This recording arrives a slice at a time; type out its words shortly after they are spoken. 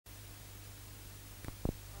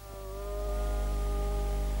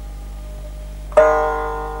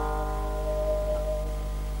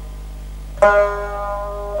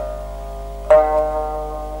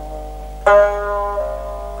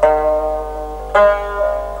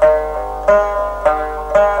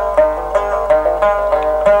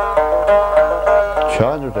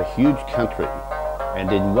huge country,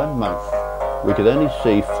 and in 1 month we could only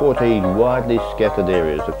see 14 widely scattered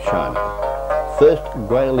areas of China. First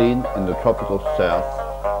Guilin in the tropical south,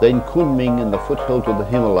 then Kunming in the foothills of the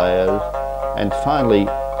Himalayas, and finally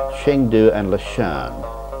Chengdu and Leshan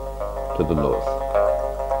to the north.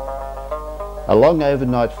 A long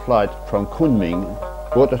overnight flight from Kunming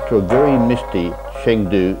brought us to a very misty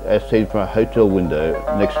Chengdu as seen from a hotel window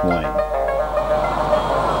next morning.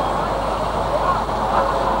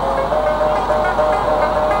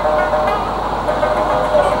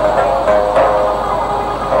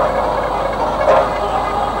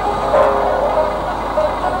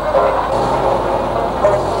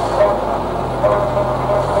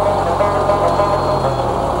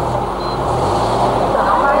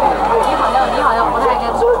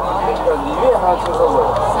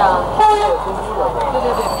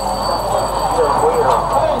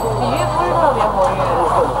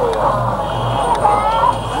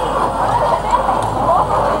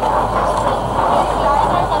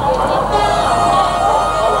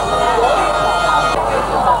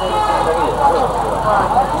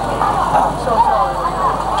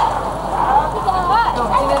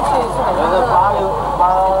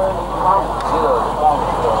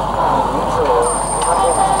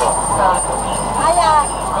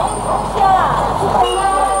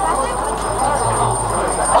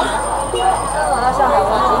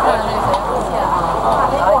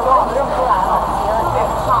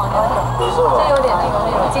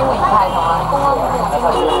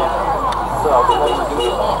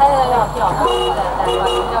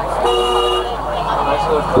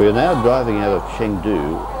 We are now driving out of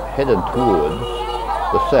Chengdu, headed towards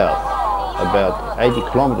the south, about 80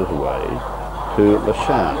 kilometres away to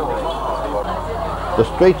Leshan. The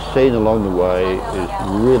street scene along the way is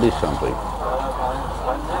really something.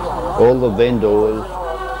 All the vendors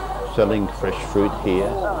selling fresh fruit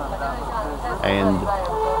here, and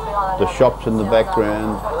the shops in the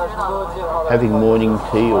background having morning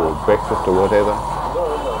tea or breakfast or whatever.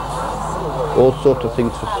 All sorts of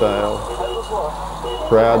things for sale,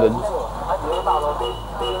 crowded,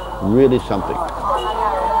 really something.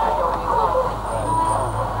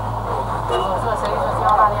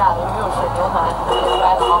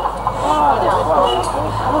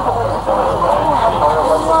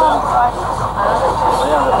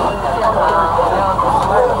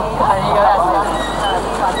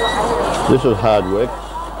 This is hard work,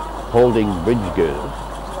 holding bridge girders.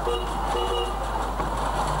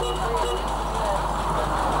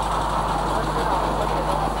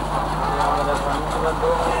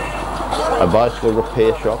 A bicycle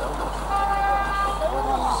repair shop.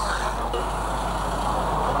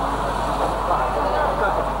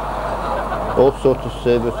 All sorts of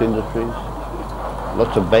service industries.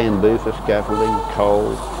 Lots of bamboo for scaffolding,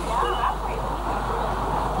 coal.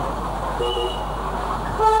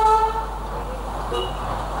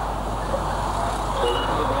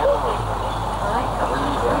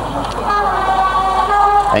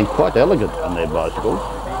 And quite elegant on their bicycles.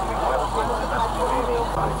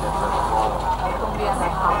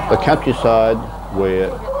 The countryside where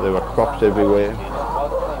there are crops everywhere,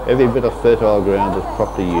 every bit of fertile ground is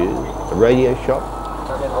properly used. A radio shop,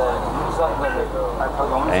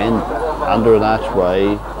 and under an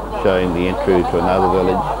archway showing the entry to another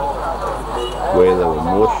village where there were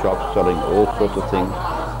more shops selling all sorts of things.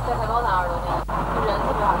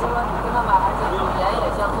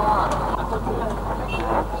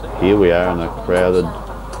 Here we are in a crowded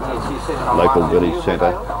local village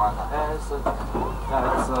centre.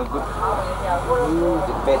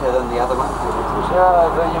 Better than the other one? Yeah,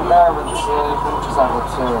 the environment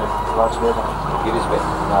much better. It is better.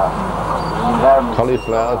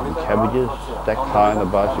 Cauliflowers and cabbages stacked high on the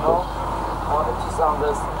bicycle.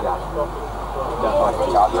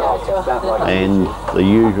 And the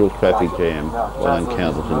usual traffic jam one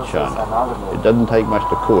encounters in China. It doesn't take much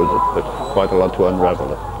to cause it, but quite a lot to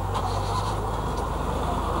unravel it.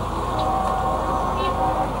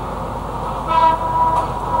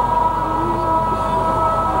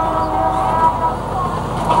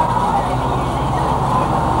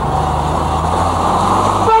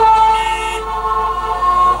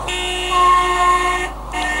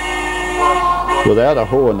 Without a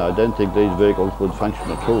horn, I don't think these vehicles would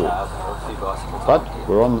function at all. But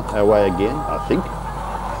we're on our way again, I think.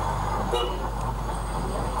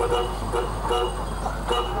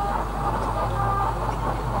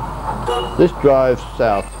 This drive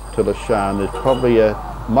south to Leshan is probably a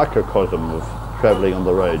microcosm of travelling on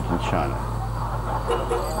the roads in China.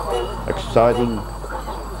 Exciting.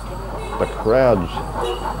 The crowds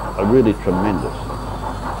are really tremendous.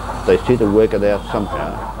 They seem to work it out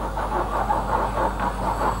somehow.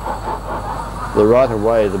 The right of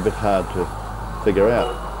way is a bit hard to figure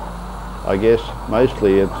out. I guess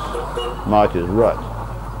mostly it's might is right.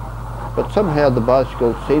 But somehow the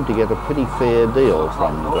bicycles seem to get a pretty fair deal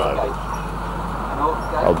from drivers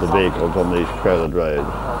of the vehicles on these crowded roads.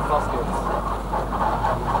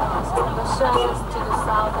 Leshan is to the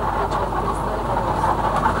south of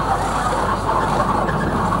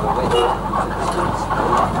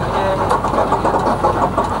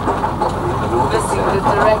missing the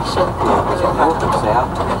direction. North and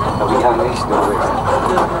south, are we going east or west?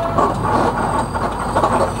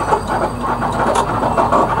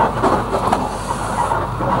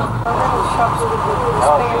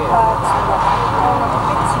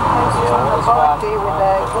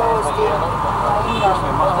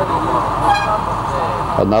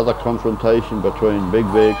 Another confrontation between big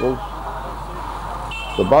vehicles.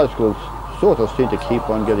 The bicycles sort of seem to keep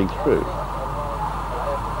on getting through.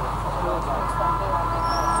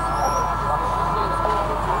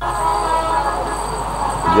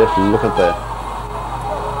 Just look at that.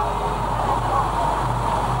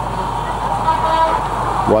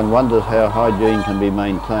 One wonders how hygiene can be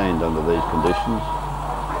maintained under these conditions,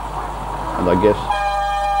 and I guess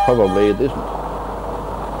probably it isn't.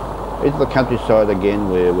 It's the countryside again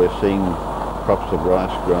where we're seeing crops of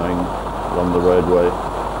rice growing along the roadway.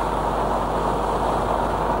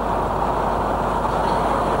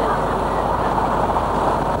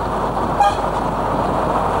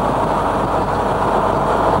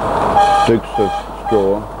 Stooks of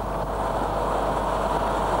straw.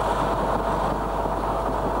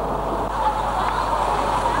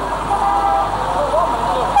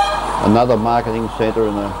 Another marketing centre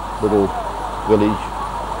in a little village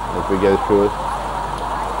as we go through it.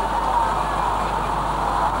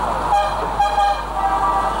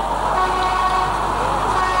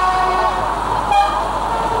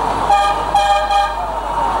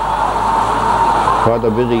 Quite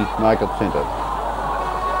a busy market centre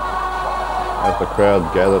as the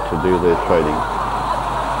crowd gather to do their trading.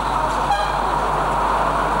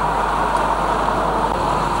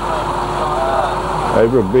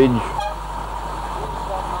 Over a bridge,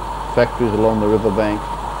 factories along the riverbank,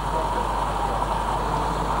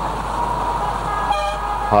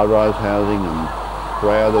 high-rise housing and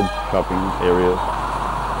crowded shopping areas.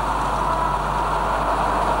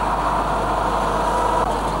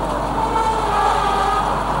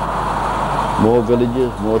 More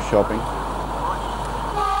villages, more shopping.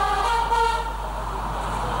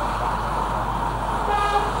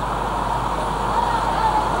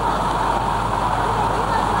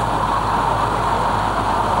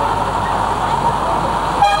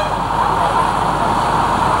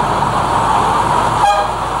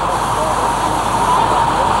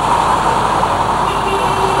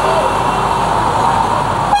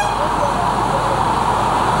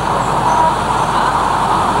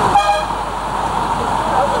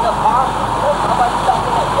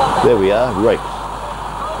 There we are, rakes,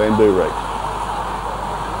 bamboo rakes.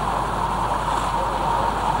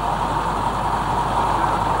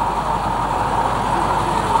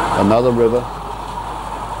 Another river.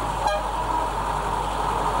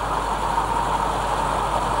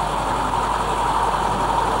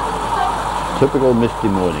 Typical misty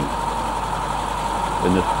morning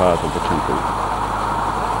in this part of the country.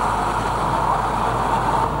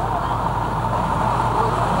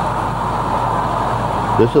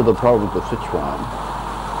 This is the province of Sichuan,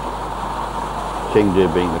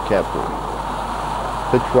 Chengdu being the capital.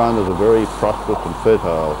 Sichuan is a very prosperous and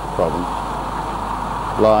fertile province,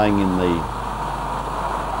 lying in the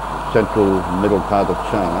central middle part of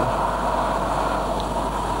China,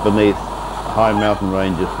 beneath high mountain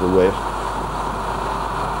ranges to the west.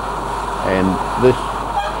 And this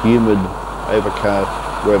humid, overcast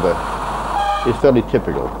weather is fairly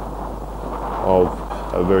typical of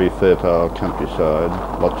a very fertile countryside,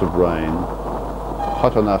 lots of rain,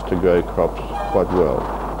 hot enough to grow crops quite well.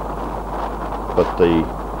 But the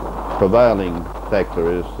prevailing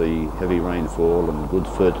factor is the heavy rainfall and good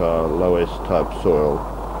fertile low S type soil,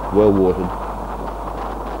 well watered.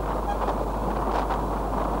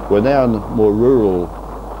 We're now in the more rural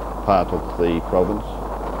part of the province,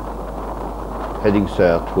 heading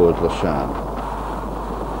south towards Leshan.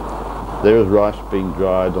 There is rice being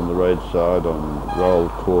dried on the roadside on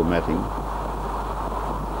rolled core matting.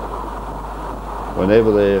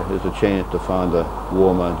 Whenever there is a chance to find a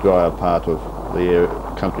warmer, drier part of the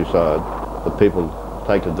countryside, the people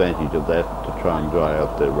take advantage of that to try and dry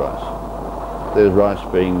out their rice. There's rice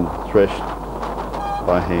being threshed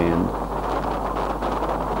by hand,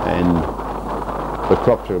 and the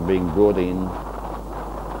crops are being brought in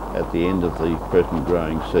at the end of the present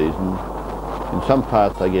growing season In some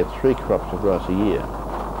parts they get 3 crops of rice a year.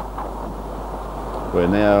 We're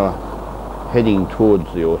now heading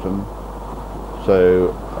towards the autumn,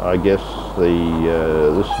 so I guess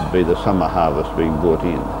this would be the summer harvest being brought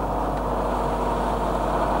in.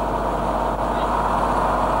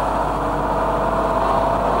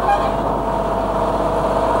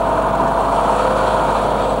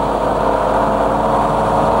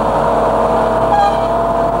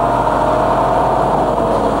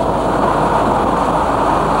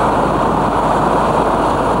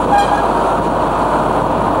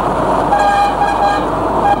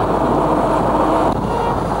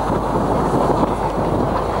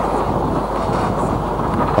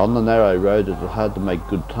 On the narrow road it is hard to make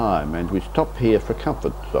good time, and we stop here for a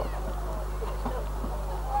comfort stop.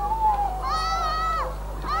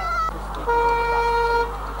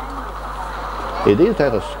 It is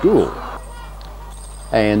at a school,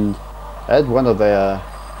 and as one of our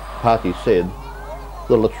party said,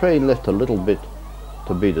 the latrine left a little bit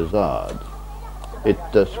to be desired. It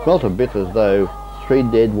smelt a bit as though 3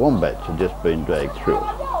 dead wombats had just been dragged through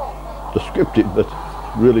it. Descriptive, but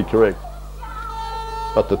really correct.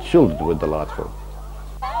 But the children were delightful.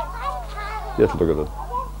 Just look at it.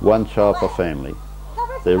 1 child per family.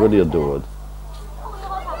 They're really adored.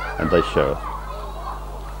 And they show it.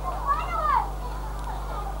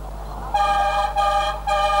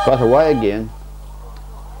 But away again,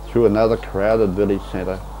 through another crowded village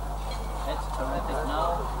centre.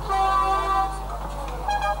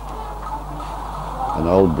 An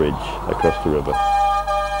old bridge across the river.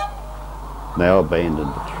 Now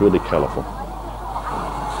abandoned. It's really colourful.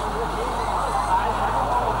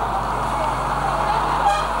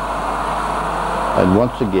 And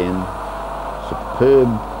once again, superb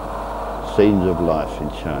scenes of life in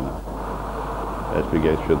China as we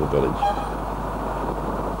go through the village.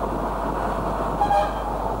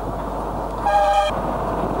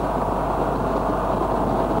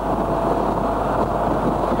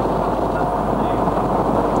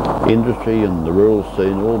 Industry and the rural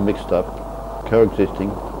scene all mixed up,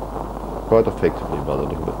 coexisting quite effectively by the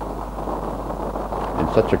look of it.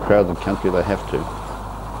 In such a crowded country they have to.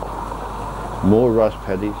 More rice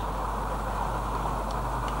paddies.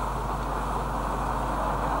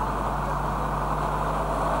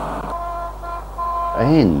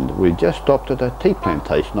 And we just stopped at a tea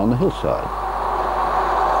plantation on the hillside.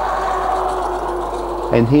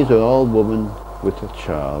 And here's an old woman with a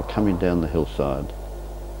child coming down the hillside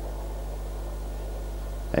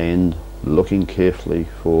and looking carefully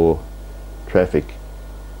for traffic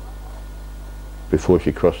before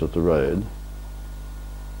she crosses the road.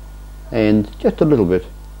 And just a little bit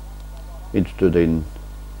interested in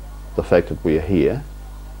the fact that we are here,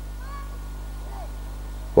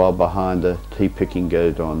 while behind her tea picking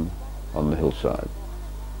goes on the hillside.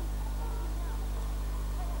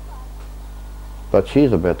 But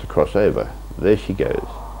she's about to cross over. There she goes,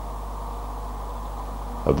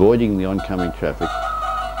 avoiding the oncoming traffic,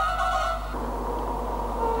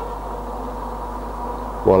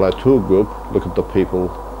 while our tour group look at the people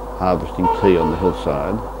harvesting tea on the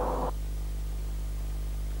hillside.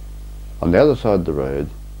 On the other side of the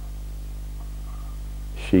road,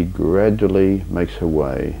 she gradually makes her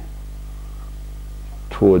way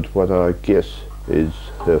towards what I guess is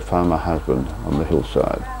her farmer husband on the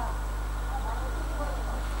hillside.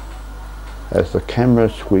 As the camera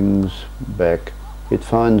swings back, it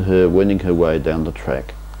finds her wending her way down the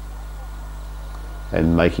track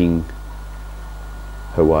and making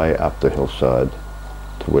her way up the hillside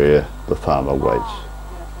to where the farmer waits.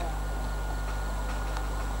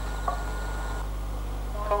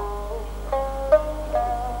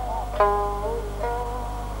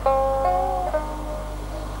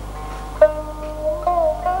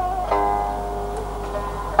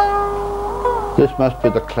 This must be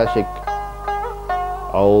the classic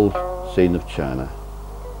old scene of China,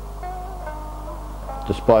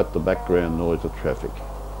 despite the background noise of traffic.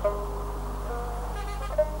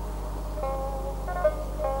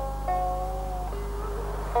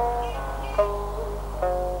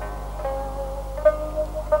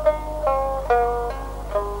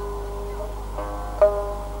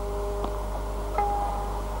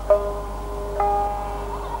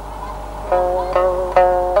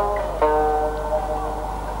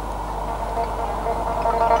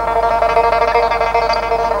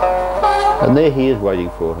 And there he is waiting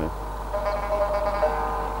for her.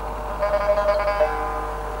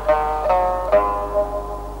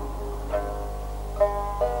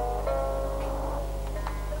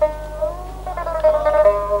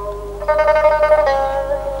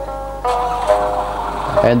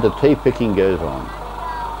 And the tea picking goes on.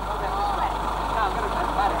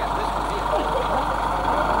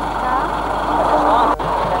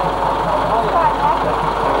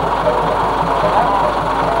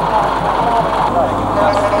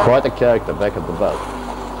 quite a character back at the bus.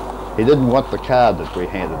 He didn't want the card that we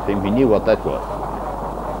handed him, he knew what that was.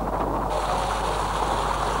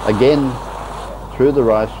 Again, through the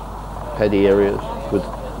rice paddy areas with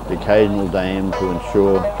the occasional dam to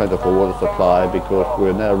ensure plentiful water supply, because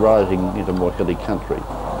we're now rising into more hilly country.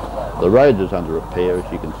 The road is under repair,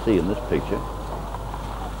 as you can see in this picture,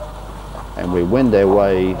 and we wend our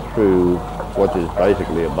way through what is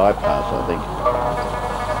basically a bypass, I think,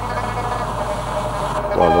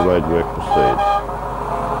 while the road work proceeds.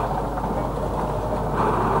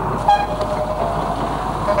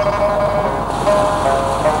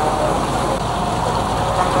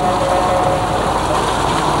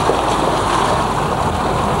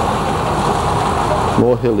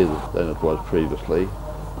 More hilly than it was previously,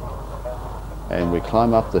 and we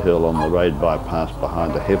climb up the hill on the road bypass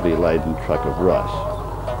behind a heavily laden truck of rice.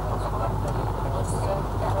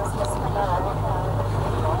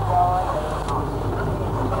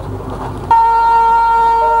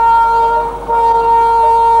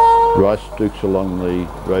 Rice stooks along the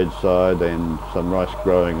roadside and some rice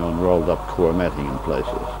growing on rolled up core matting in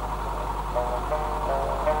places.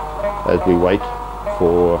 As we wait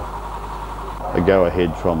for a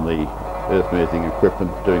go-ahead from the earth-moving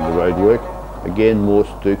equipment doing the road work, again more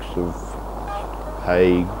stooks of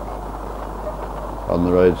hay on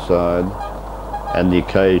the roadside and the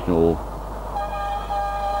occasional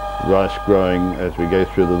rice growing as we go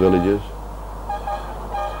through the villages.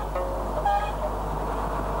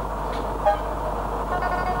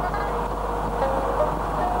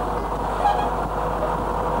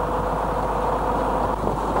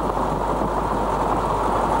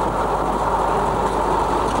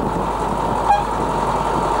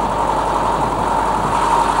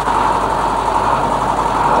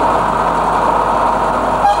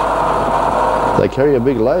 They carry a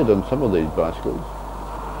big load on some of these bicycles.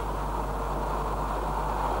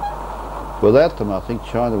 Without them, I think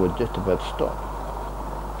China would just about stop.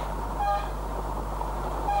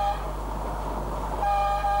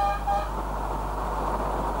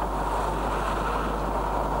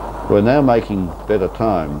 We're now making better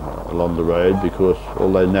time along the road because,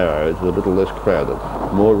 although narrow, it's a little less crowded.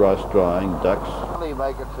 More rice drying, ducks. We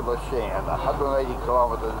make it to Leshan, 180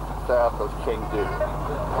 kilometers south of Chengdu.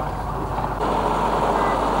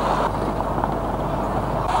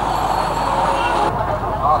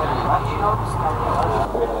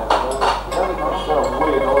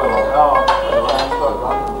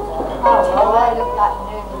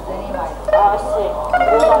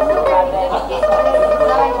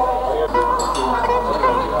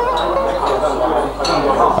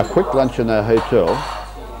 A quick lunch in our hotel.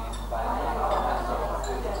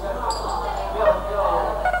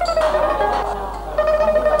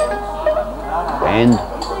 And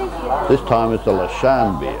this time it's the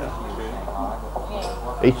Leshan beer.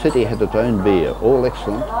 Each city had its own beer, all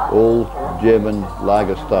excellent, all German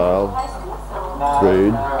lager style,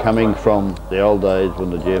 brewed, coming from the old days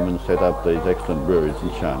when the Germans set up these excellent breweries in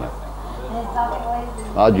China.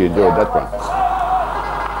 How'd you enjoy that one?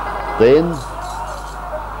 Then,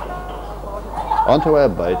 onto our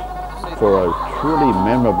boat for a truly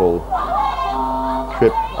memorable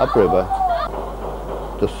trip upriver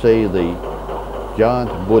to see the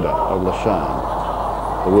giant Buddha of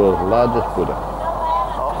Leshan, the world's largest Buddha.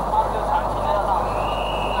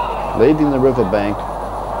 Leaving the river bank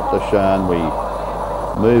at Leshan, we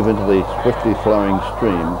move into the swiftly flowing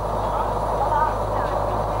stream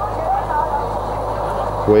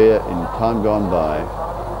where, in time gone by,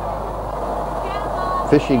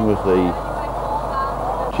 fishing was the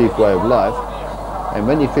chief way of life, and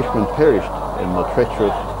many fishermen perished in the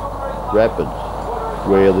treacherous rapids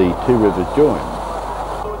where the two rivers join.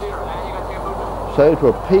 So, to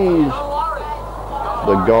appease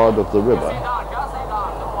the god of the river,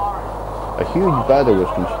 a huge Buddha was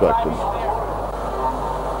constructed,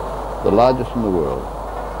 the largest in the world,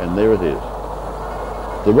 and there it is.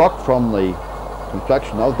 The rock from the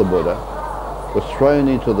construction of the Buddha was thrown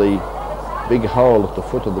into the big hole at the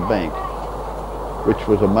foot of the bank, which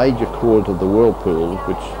was a major cause of the whirlpools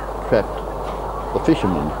which trapped the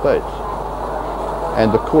fishermen's boats.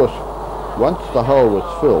 And of course, once the hole was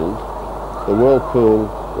filled, the whirlpool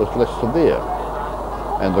was less severe,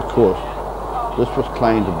 and of course this was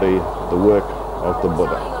claimed to be the work of the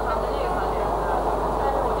Buddha.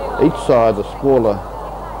 Each side, a smaller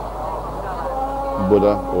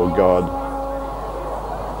Buddha or god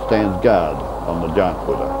stands guard on the giant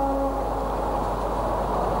Buddha.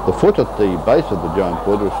 The foot at the base of the giant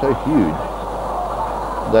Buddha is so huge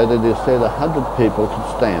that it is said 100 people can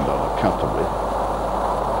stand on it comfortably.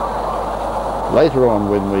 Later on,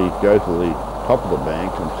 when we go to the top of the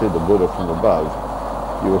bank and see the Buddha from above,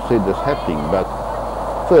 you will see this happening. But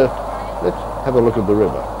first, let's have a look at the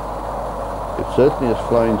river. It certainly is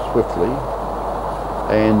flowing swiftly,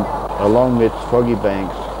 and along its foggy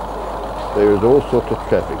banks there is all sorts of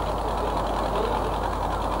traffic.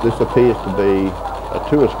 This appears to be a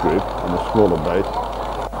tourist group in a smaller boat,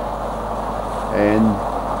 and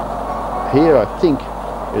here I think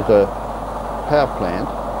is a power plant,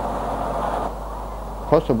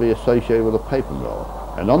 possibly associated with a paper mill,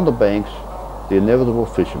 and on the banks the inevitable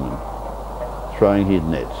fisherman throwing his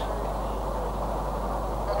nets.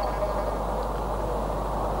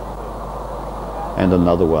 And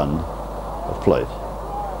another one afloat.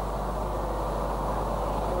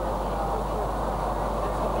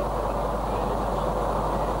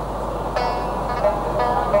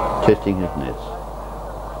 Testing his nets.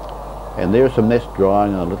 And there are some nets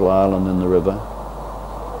drying on a little island in the river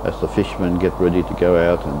as the fishermen get ready to go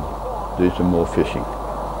out and do some more fishing.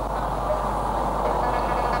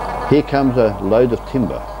 Here comes a load of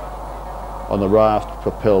timber on a raft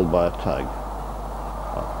propelled by a tug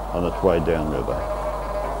on its way downriver.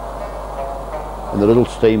 And the little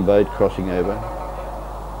steamboat crossing over.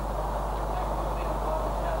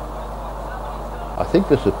 I think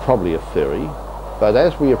this is probably a ferry, but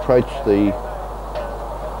as we approach the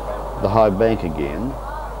high bank again,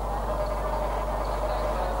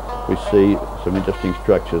 we see some interesting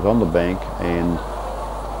structures on the bank, and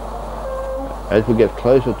as we get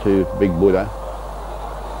closer to Big Buddha,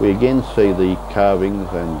 we again see the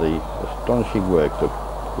carvings and the astonishing work that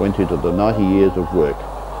went into the 90 years of work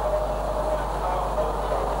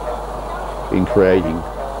in creating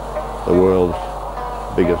the world's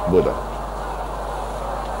biggest Buddha.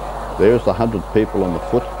 There's the 100 people on the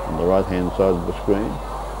foot on the right hand side of the screen,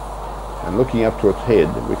 and looking up to its head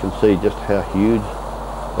we can see just how huge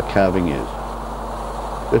the carving is.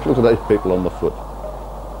 Just look at those people on the foot.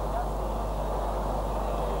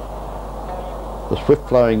 The swift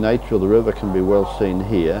flowing nature of the river can be well seen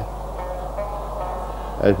here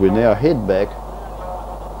as we now head back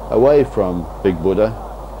away from Big Buddha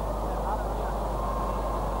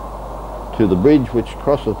to the bridge which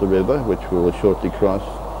crosses the river, which we will shortly cross,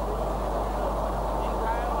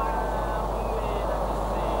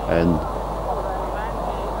 and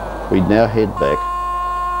we now head back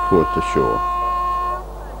towards the shore.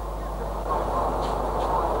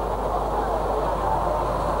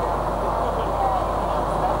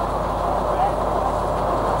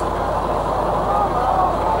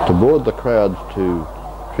 To board the crowds to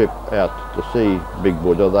trip out to see Big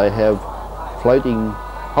Buddha, they have floating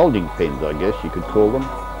holding pens, I guess you could call them,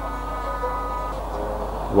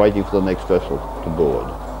 waiting for the next vessel to board.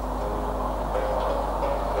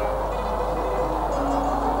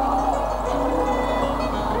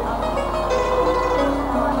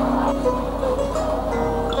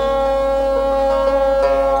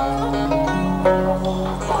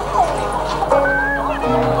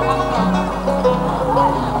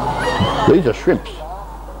 These are shrimps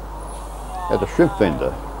at a shrimp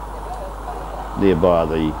vendor nearby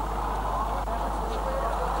the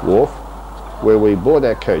wharf, where we board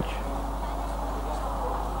our coach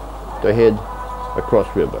to head across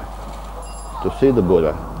river to see the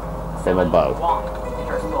Buddha from above.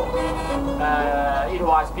 It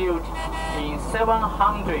was built in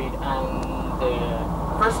 700 and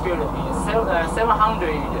first built in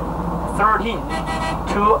 713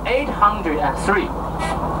 to 803.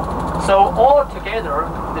 So altogether,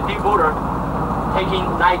 the Big Buddha taking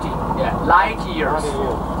 90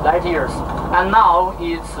 years. And now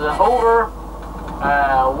it's over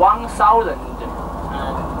 1,000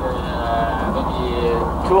 and maybe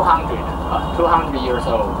 200 years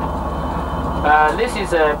old. This is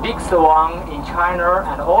the biggest one in China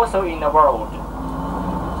and also in the world.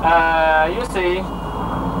 You see,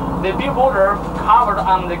 the Big Buddha covered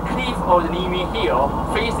on the cliff of the Liming Hill,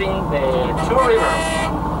 facing the two rivers,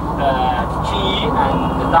 Qi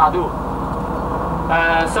and Dadu.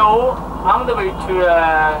 So on the way to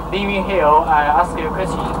Liming Hill, I ask you a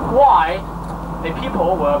question: why the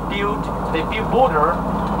people will build the Big Buddha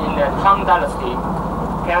in the Tang Dynasty?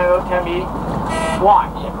 Can you tell me why?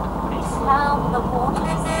 Yeah, please. The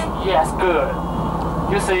waters. Yes, good.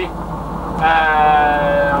 You see,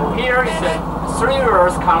 here is the three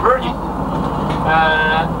rivers converging.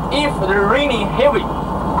 If the raining heavy,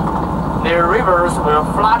 the rivers will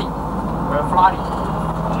flooding.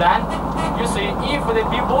 Then you see, if the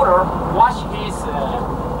Big Buddha wash his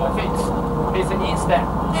feet instead,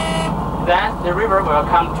 then the river will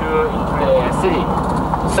come into the city.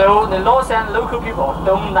 So the local people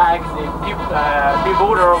don't like the Big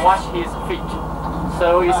Buddha wash his feet.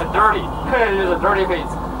 So it's dirty. It's a dirty feet.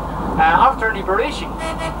 After liberation,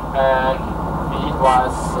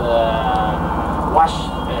 was wash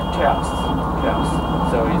 12.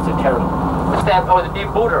 So it's terrible. The step of the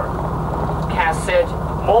big Buddha can sit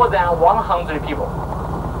more than 100 people.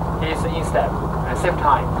 It's in step at the same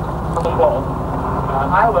time.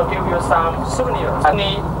 I will give you some souvenirs.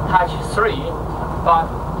 Only touch 3, but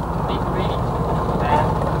deep breathing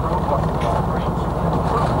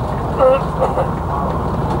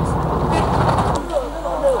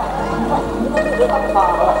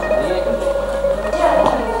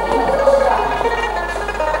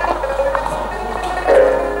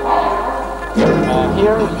and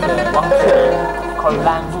here is one tree called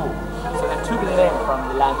bamboo. So they took the name from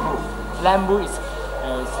the bamboo. Bamboo is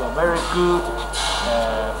a very good,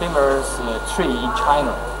 famous tree in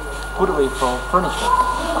China. Good way for furniture,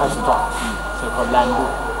 quite strong. So called bamboo.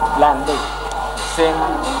 Bamboo. Same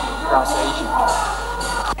pronunciation.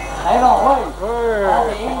 来了，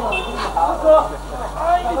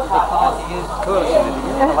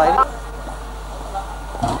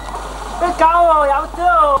别搞我，要走。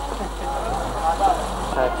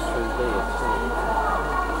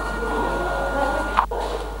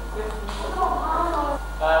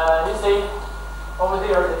You see, over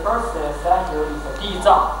there, the first statue is a Di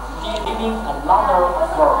Zhang, living another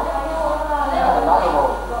world. Another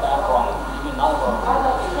world, living another world.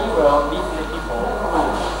 He will meet the people.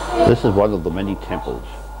 This is one of the many temples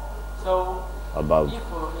So, above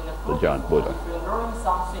the giant Buddha. If you learn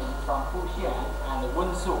something from Fujian and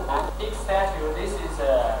Wensu, and big statue, this is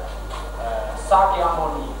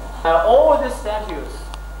Sakyamuni. All the statues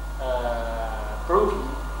broken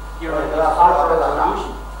during the Cultural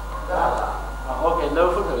Revolution. Okay,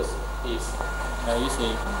 no photos is you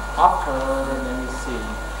see after let me see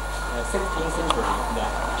 16th century. Yeah.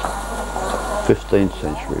 15th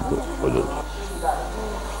century Buddhas.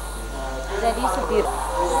 That is a bit.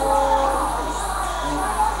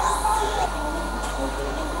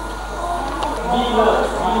 He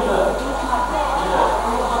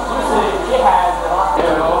has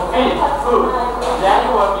food. Then he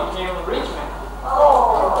will become rich man.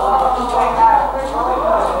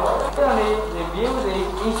 Suddenly, the music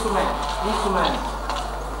instrument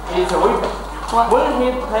is a weapon. When he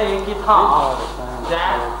plays guitar,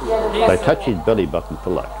 then They touch his belly button for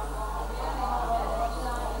luck.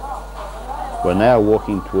 We're now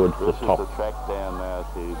walking towards the This is top. the track down now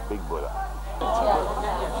to Big Buddha.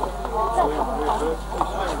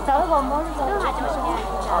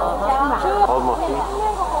 Almost here.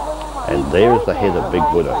 And there is the head of Big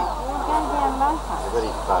Buddha.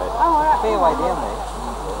 Very tight.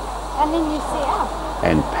 And then you see up.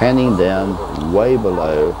 And panning down way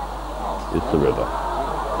below is the river.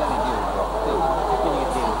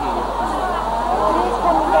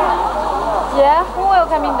 Yeah, who will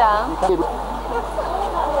coming down?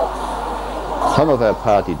 Some of our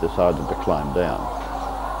party decided to climb down.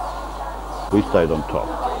 We stayed on top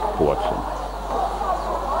to watch them.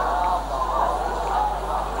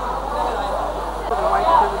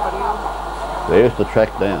 There's the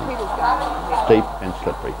track down, steep and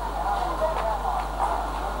slippery.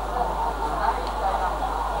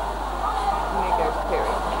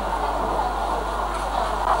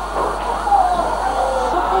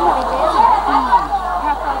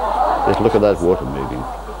 Just look at that water moving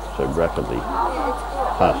so rapidly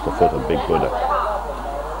past the foot of Big Buddha.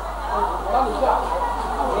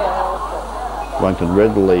 One can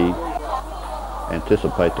readily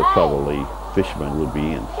anticipate the trouble the fishermen would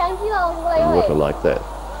be in water like that.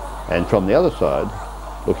 And from the other side,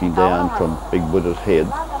 looking down from Big Buddha's head,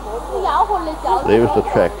 there is the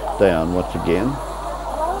track down once again.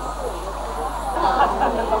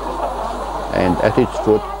 And at its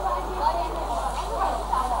foot,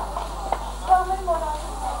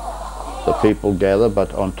 the people gather,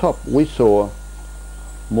 but on top we saw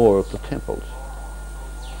more of the temples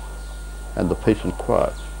and the peace and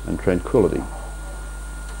quiet and tranquility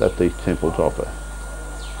that these temples offer.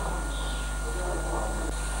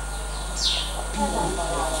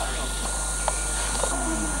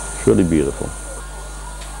 It's really beautiful.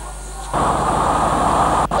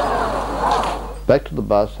 Back to the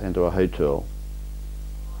bus and to our hotel.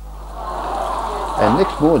 And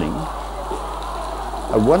next morning,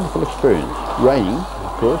 a wonderful experience. Raining,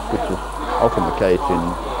 of course, which is often the case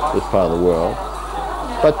in this part of the world.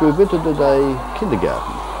 But we visited a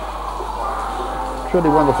kindergarten. Truly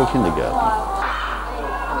wonderful kindergarten.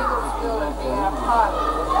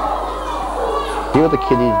 Here are the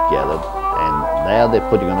kiddies gathered, and now they're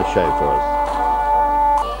putting on a show for us.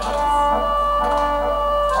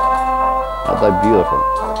 Aren't they beautiful?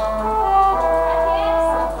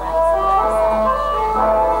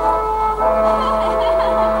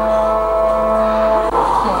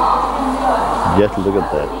 Just look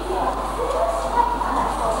at that.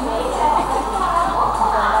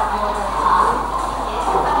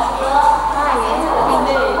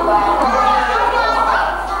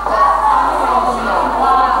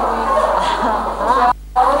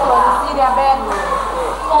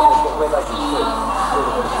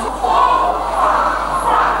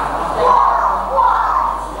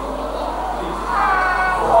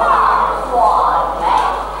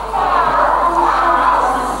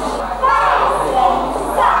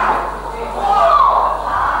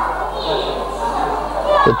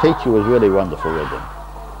 The teacher was really wonderful with them.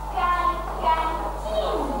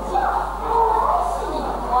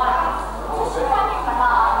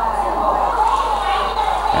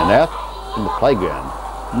 And out in the playground,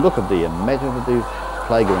 look at the imaginative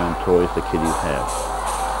playground toys the kiddies have.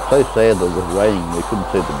 So sad that it was raining we couldn't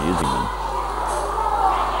see them using them.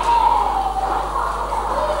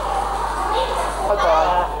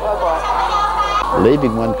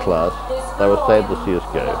 Leaving one class, they were sad to see us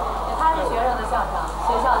go.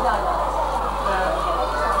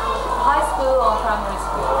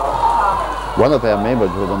 One of our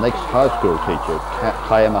members was the next high school teacher,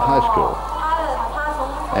 Kayama High School,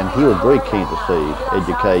 and he was very keen to see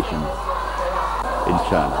education in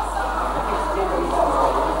China.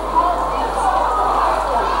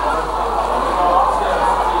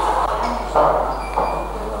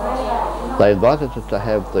 They invited us to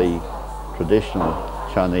have the traditional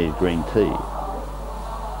Chinese green tea,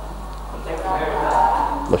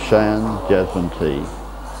 Leshan jasmine tea.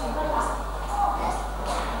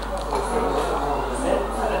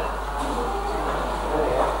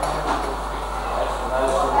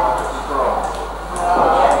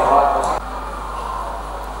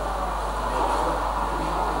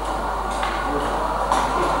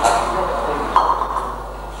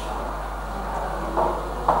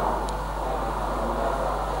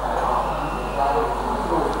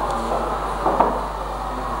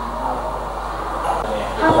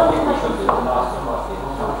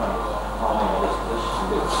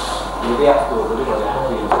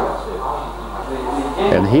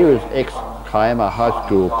 And here is ex-Kayama High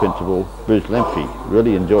School principal Bruce Lemke,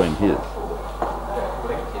 really enjoying his.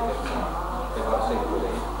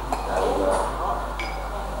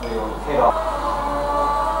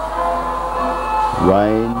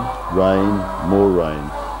 Rain, rain, more rain.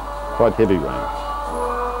 Quite heavy rain.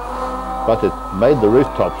 But it made the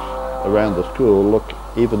rooftops around the school look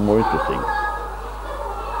even more interesting.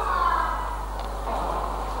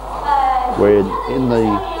 Where in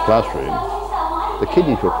the classroom, the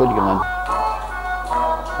kiddies were putting on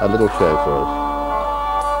a little show for us.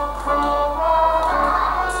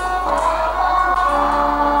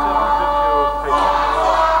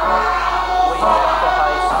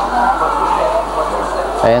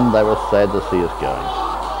 And they were sad to see us going.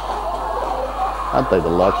 Aren't they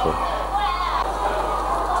delightful?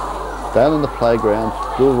 Down in the playground,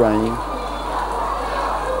 still raining.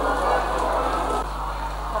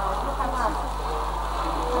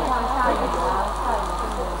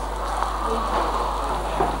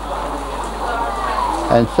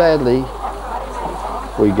 And sadly,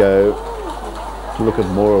 we go to look at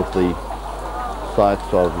more of the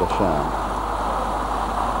sights of Leshan.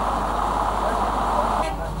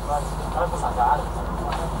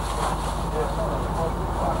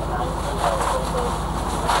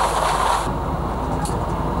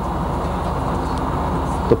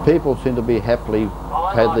 The people seem to be happily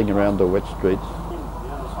paddling around the wet streets.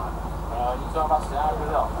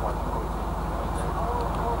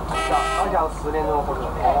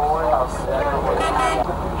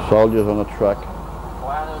 Soldiers on a truck,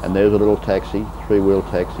 and there's a little taxi, three-wheel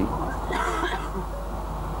taxi.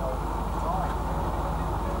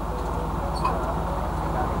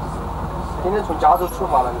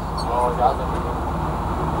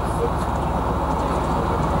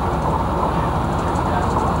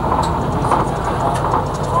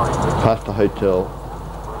 Past the hotel.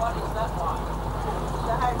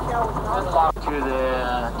 To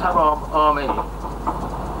the top of Army,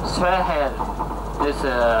 straight ahead is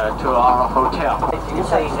to our hotel.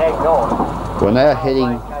 We're now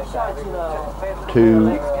heading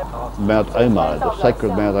to Mount Omai, the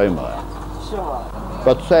sacred Mount Omai.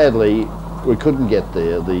 But sadly, we couldn't get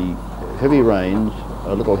there. The heavy rains,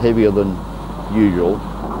 a little heavier than usual,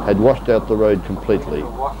 had washed out the road completely.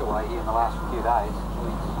 Washed away here in the last few days.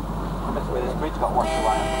 That's where this bridge got washed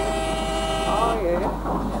away. Oh yeah.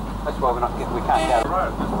 That's why we can't go.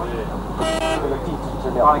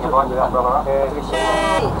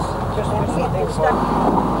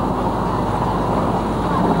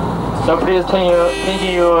 So please turn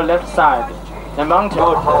your left side. The mountain.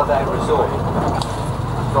 Holiday resort.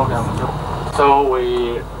 So So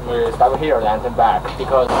we stop here and then back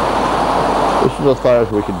because This is as far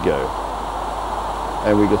as we could go.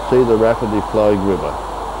 And we could see the rapidly flowing river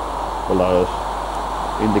below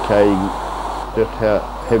us, indicating just how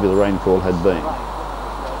heavy the rainfall had been.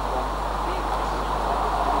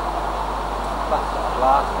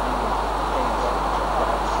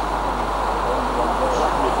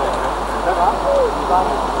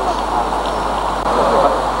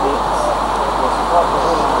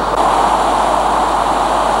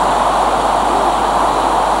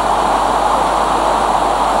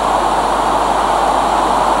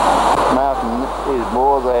 Mountain is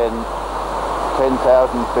more than 10,000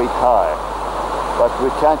 feet high, but we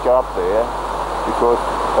can't go up there because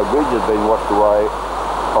a bridge has been washed away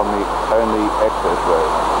on the only access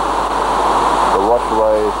road. The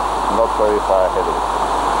washaway is not very far ahead of us.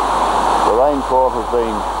 The rainfall has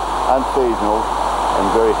been unseasonal and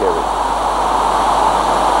very heavy.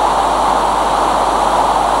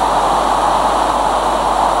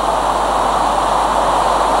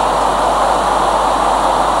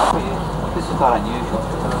 This is not unusual.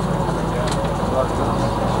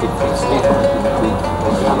 It's different with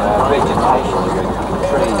the vegetation of the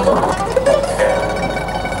trees.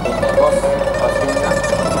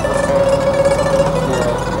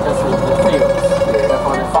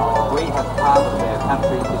 We have part of our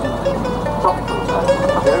country is in the tropical zone,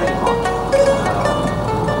 very hot.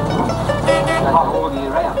 Hot all year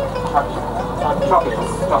round. Tropical.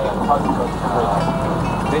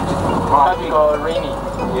 tropical rainy.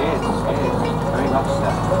 Yes, very much so.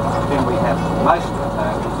 Then we have most of the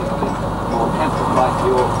is in the more temperate like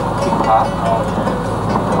your big part.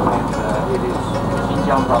 And it is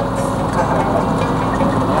Xinjiang province.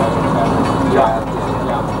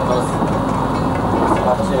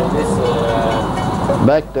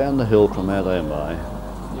 Back down the hill from Mount Omai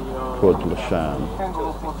toward Leshan.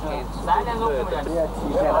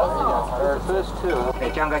 the first two.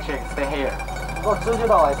 Okay, jungle chick, stay here.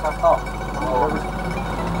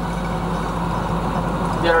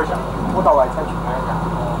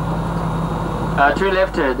 To your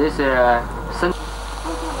left, this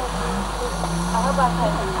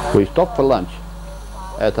We stopped for lunch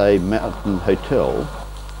at a mountain hotel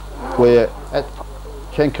where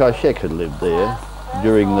Chiang Kai-shek had lived there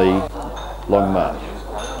during the Long March.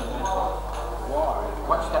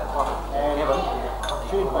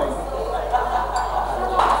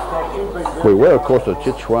 We were, of course, at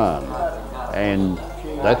Sichuan, and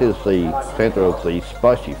that is the centre of the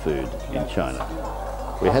spicy food in China.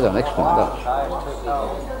 We had an excellent lunch.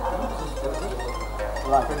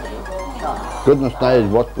 Goodness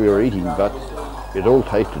knows what we were eating, but it all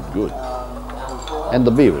tasted good. And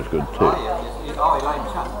the beer was good too.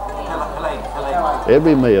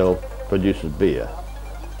 Every meal produces beer.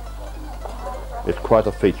 It's quite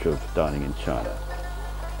a feature of dining in China.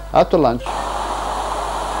 After lunch,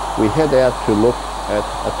 we head out to look at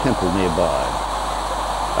a temple nearby,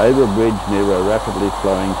 over a bridge near a rapidly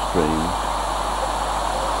flowing stream.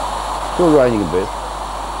 Still raining a bit.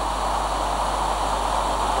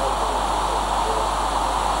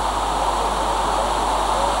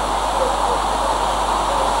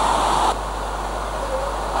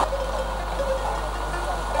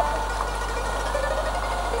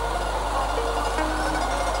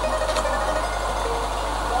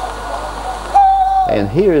 And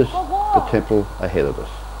here is the temple ahead of us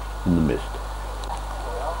in the mist.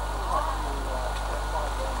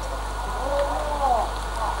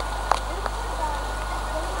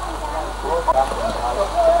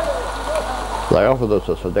 They offered us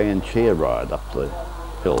a sedan chair ride up the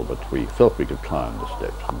hill, but we felt we could climb the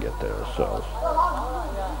steps and get there ourselves.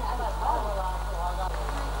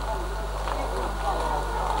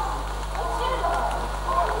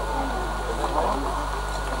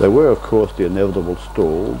 There were, of course, the inevitable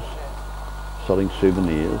stalls selling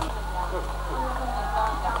souvenirs.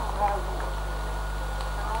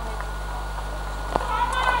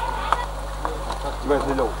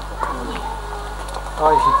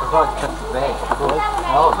 Oh, she forgot to cut the bag.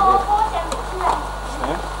 Oh,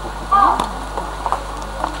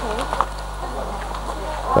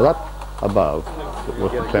 But up above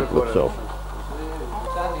was the temple itself.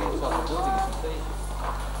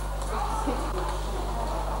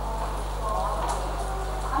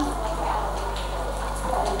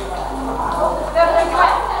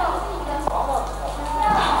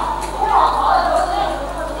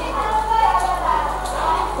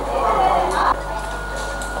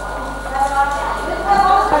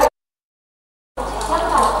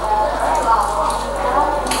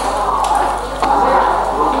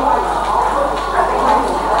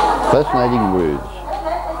 Fascinating roofs.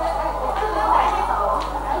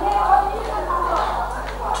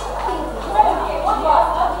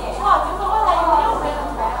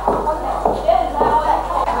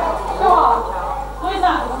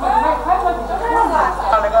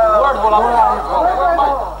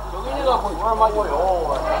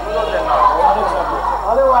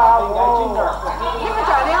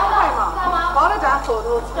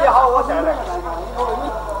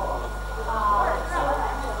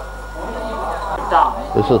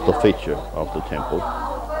 This is the feature of the temple.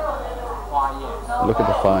 Look at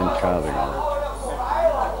the fine carving on it.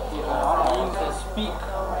 Speak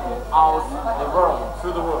out the world, to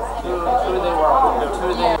the world, to the world, to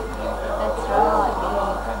the. That's right.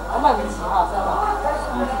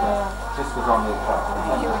 This was on the track.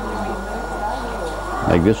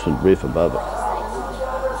 Magnificent reef above it.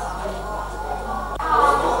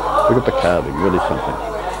 Look at the carving, really something.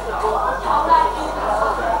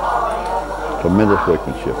 Tremendous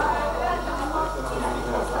workmanship.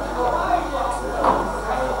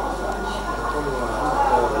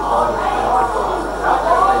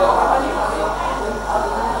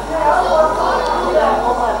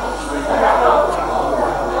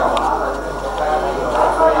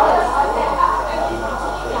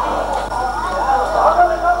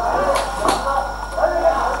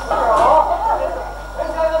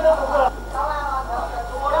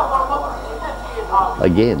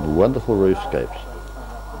 Again, wonderful roofscapes.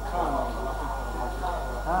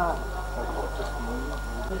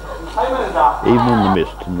 Even in the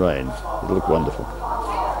mist and rain, it looked wonderful.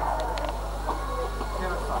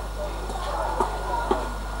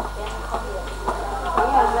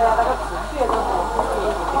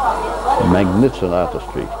 Magnificent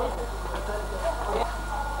artistry.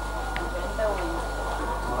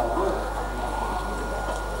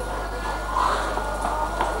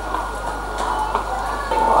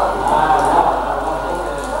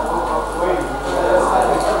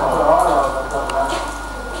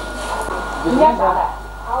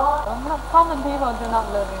 Common people do not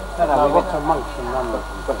live in. No, we went to monks and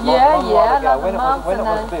nuns. Yeah, a lot of When monks it and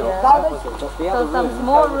was nuns. built, Yeah. that was the So other some room.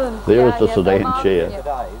 small rooms. There is the yeah, sedan monks, chair. yeah.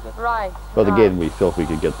 Today, Right. But again, we felt we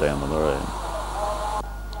could get down on our own.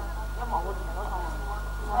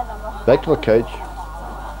 Back to the coach,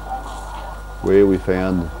 where we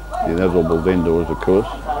found the inevitable vendors, of course.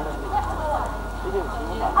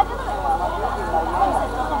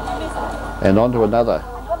 And on to another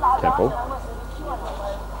temple.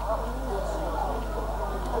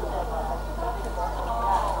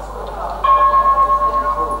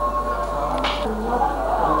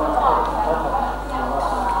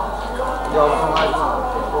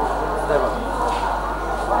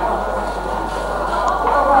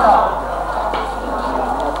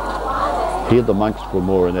 Here the monks were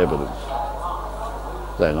more in evidence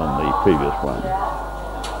than on the previous one.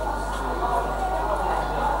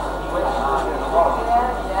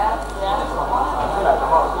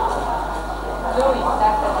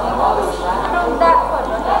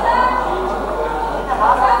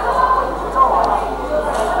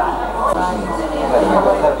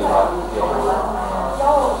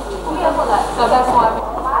 So that's why.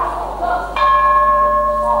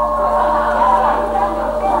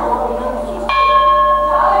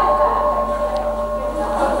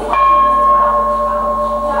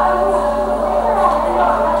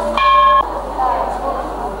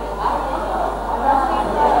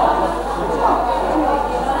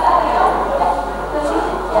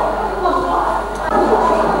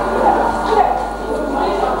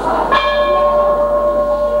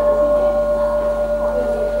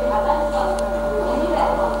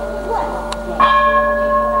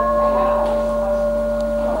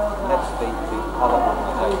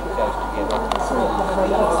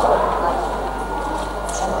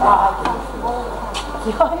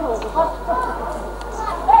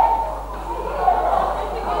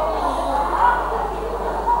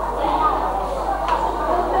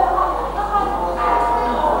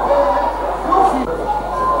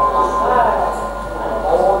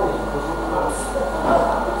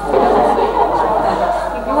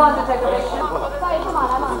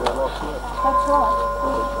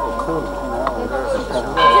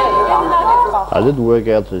 I didn't work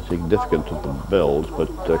out the significance of the bells, but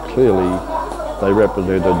clearly they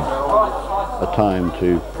represented a time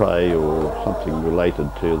to pray or something related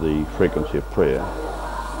to the frequency of prayer.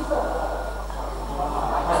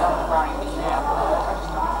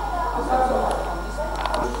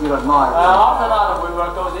 After that, we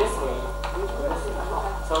will go this way.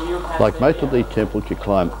 So you can Like most of these temples, you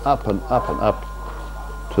climb up and up and up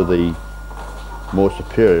to the more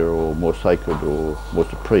superior or more sacred or more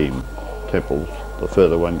supreme temples. The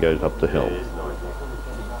further one goes up the hill.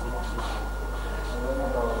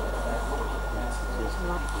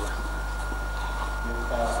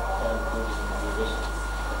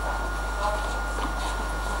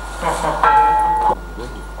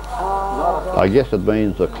 I guess it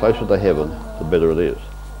means the closer to heaven, the better it is.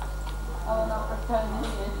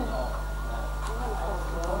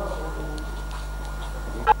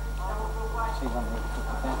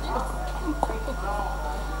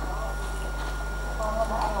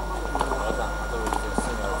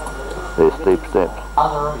 There's steep steps.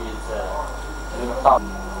 Other is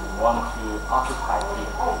want to occupy here.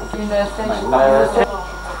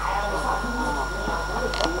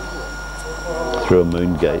 Through a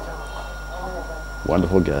moon gate.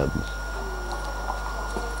 Wonderful gardens.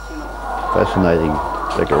 Fascinating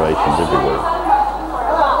decorations everywhere.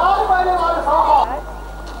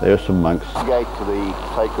 There are some monks. Gate to the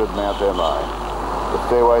sacred Mount Omai, the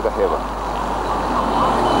stairway to heaven,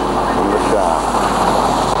 in Leshan.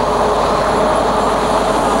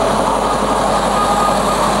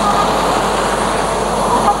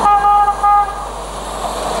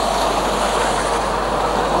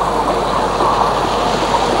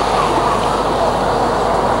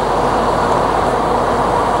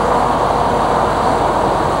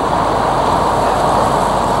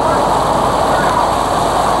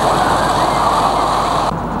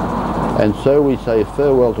 And so we say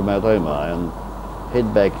farewell to Mount Omai and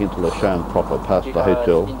head back into Leshan proper, past the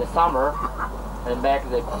hotel. In the summer, they make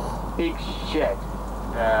the big shed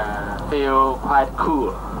feel quite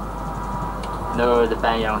cool near the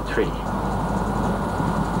banyan tree.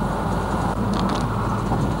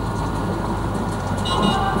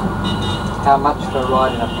 How much for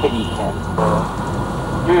riding a pedicab?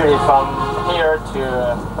 Usually from here to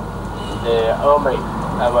the Omai,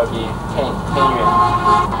 that will be 10 yuan.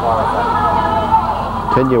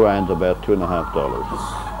 10 yuan's about $2.50.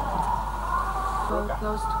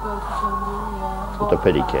 It's a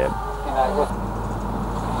pedicab.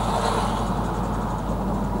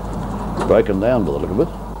 Broken down by the look of it.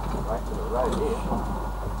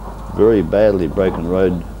 Very badly broken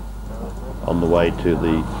road on the way to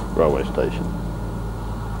the railway station.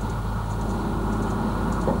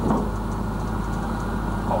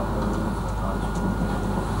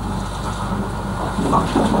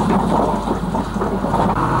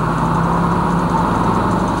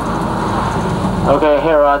 Okay,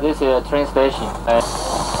 here this is a train station.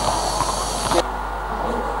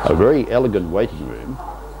 A very elegant waiting room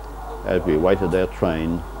as we waited our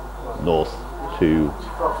train north to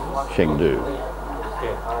Chengdu.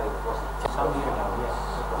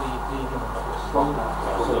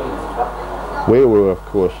 We were, of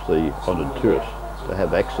course, the honoured tourists to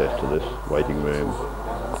have access to this waiting room,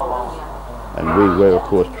 and we were, of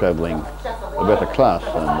course, travelling a better class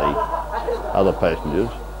than the other passengers.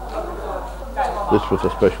 This was a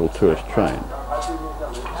special tourist train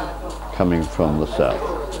coming from the south.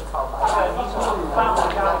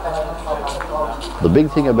 The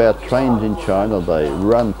big thing about trains in China, they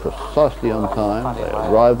run precisely on time, they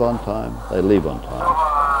arrive on time, they leave on time.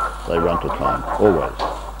 They run to time, always.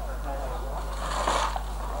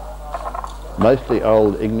 Mostly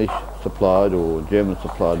old English supplied or German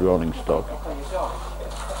supplied rolling stock.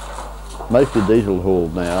 Mostly diesel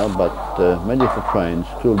hauled now, but many of the trains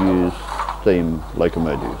still use steam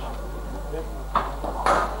locomotives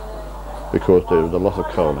because there is a lot of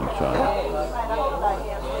coal in China.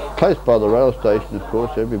 Close by the rail station, of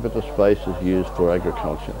course, every bit of space is used for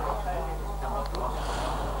agriculture.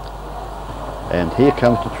 And here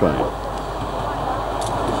comes the train.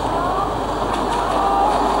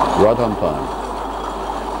 Right on time.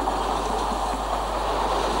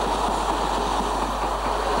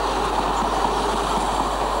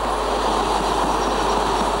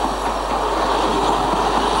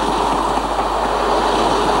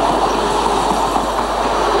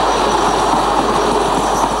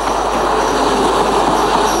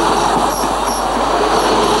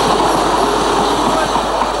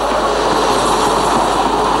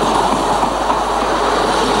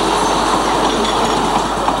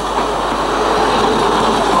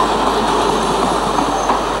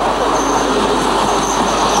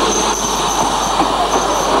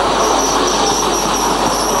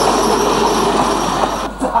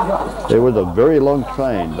 It was a very long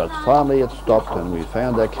train, but finally it stopped and we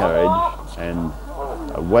found our carriage and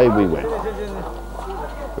away we went.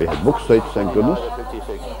 We had book seats, thank goodness.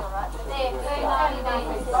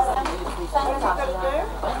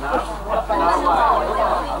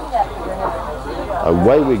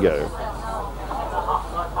 Away we go.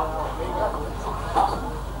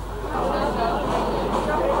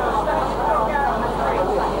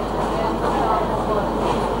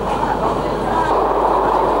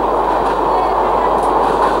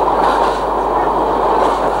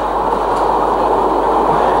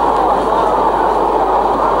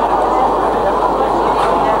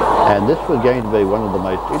 And this was going to be one of the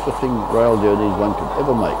most interesting rail journeys one could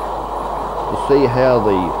ever make, to see how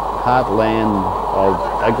the heartland of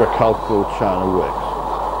agricultural China works.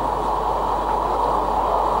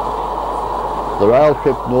 The rail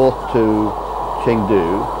trip north to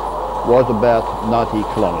Chengdu was about 90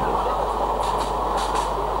 kilometres.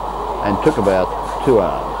 and took about 2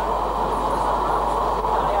 hours.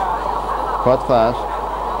 Quite fast,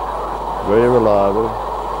 very reliable,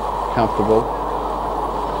 comfortable.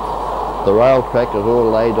 The rail track is all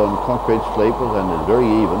laid on concrete sleepers and is very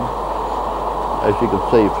even, as you can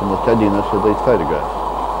see from the steadiness of these photographs.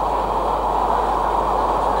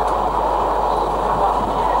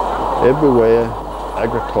 Everywhere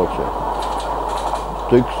agriculture,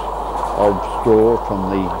 stooks of straw from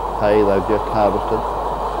the hay they've just harvested,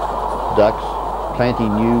 ducks, plenty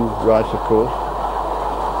new rice of course.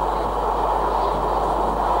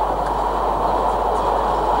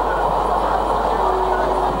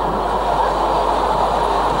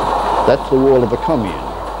 That's the wall of a commune.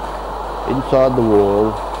 Inside the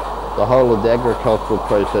wall, the whole of the agricultural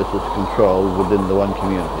process is controlled within the one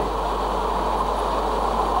community.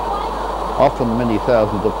 Often many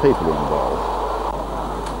thousands of people are involved.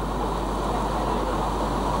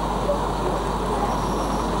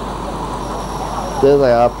 There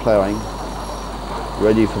they are ploughing,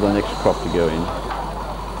 ready for the next crop to go in.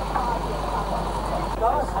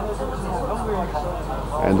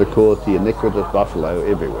 And of course the iniquitous buffalo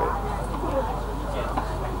everywhere.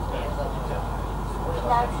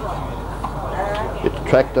 It's a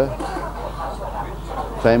tractor,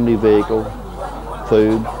 family vehicle,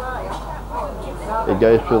 food. It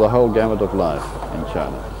goes through the whole gamut of life in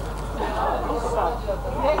China.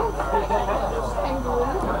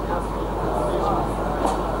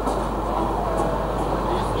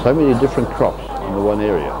 So many different crops in the one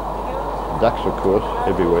area. Ducks, of course,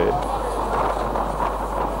 everywhere.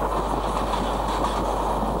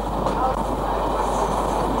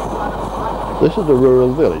 This is a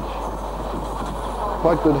rural village.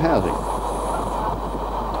 Quite good housing.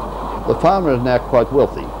 The farmer is now quite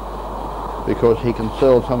wealthy because he can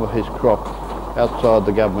sell some of his crop outside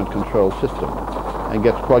the government control system and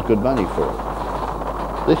gets quite good money for it.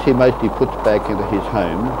 This he mostly puts back into his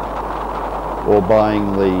home or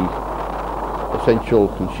buying the essential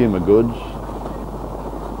consumer goods.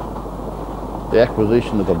 The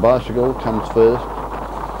acquisition of a bicycle comes first,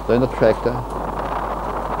 then a tractor,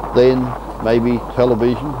 then maybe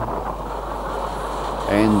television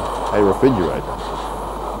and a refrigerator.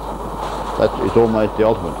 That is almost the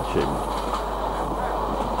ultimate achievement.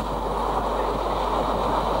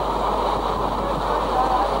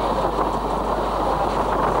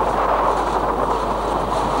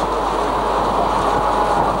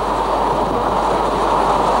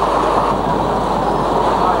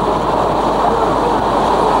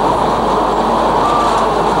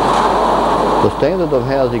 The standard of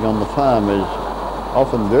housing on the farm is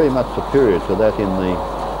often very much superior to that in the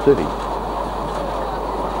city.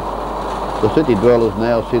 The city dwellers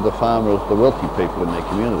now see the farmer as the wealthy people in their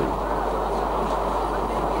community.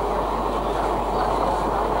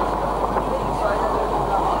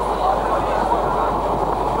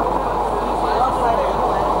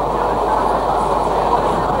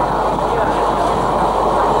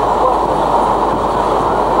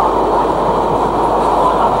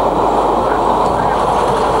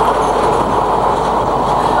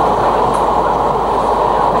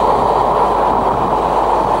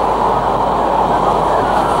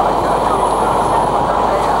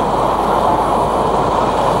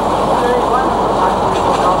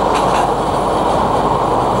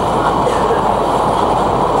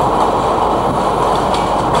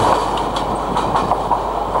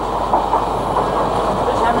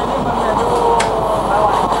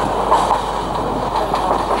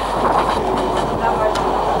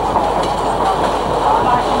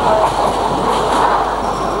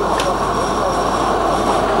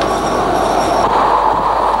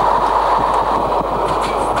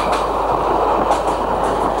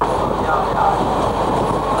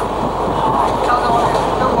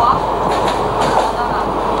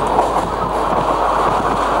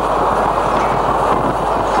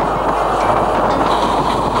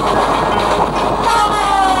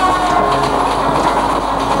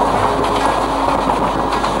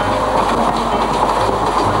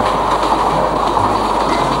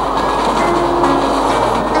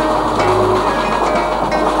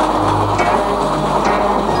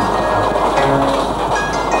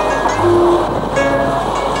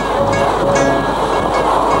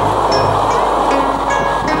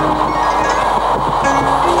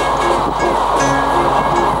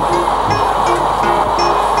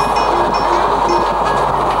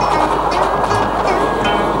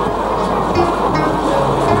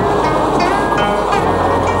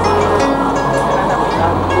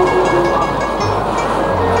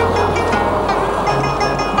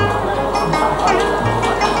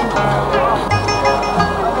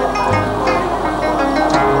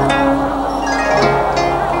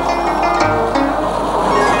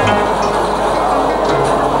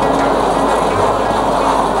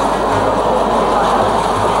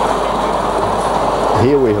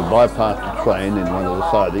 bypassed the train in one of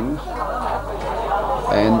the sidings,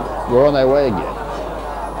 and we're on our way again.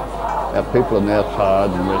 Our people are now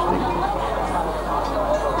tired and resting.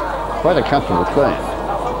 Quite a comfortable train.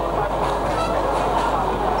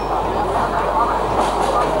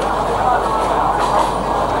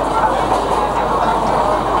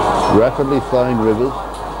 Rapidly flowing rivers,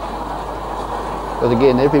 but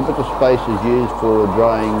again every bit of space is used for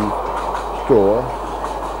drying straw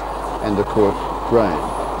and of course grain.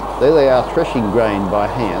 There they are threshing grain by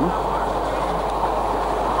hand.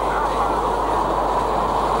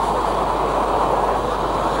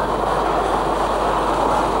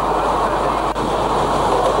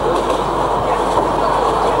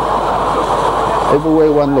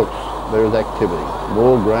 Everywhere one looks there is activity,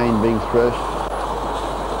 more grain being threshed.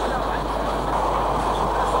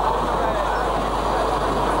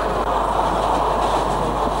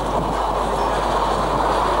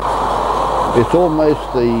 It's almost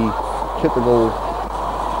the typical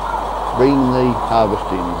bringing the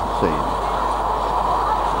harvesting scene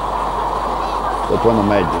that one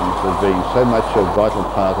imagines as being so much a vital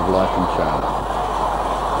part of life in China.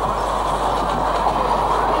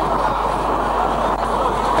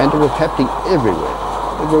 And it was happening everywhere.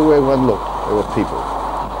 Everywhere one looked, there were people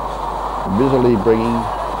busily bringing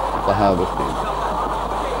the harvest in.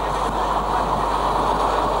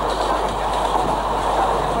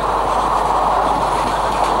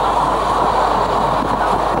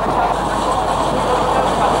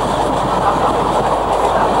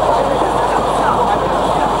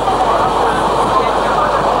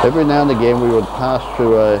 Every now and again we would pass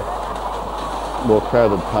through a more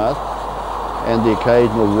crowded path and the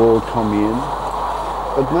occasional walled commune,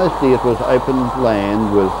 but mostly it was open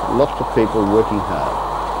land with lots of people working hard.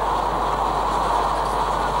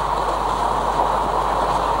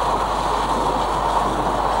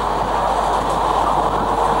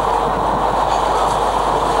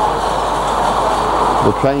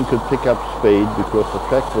 The train could pick up speed because the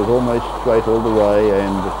track was almost straight all the way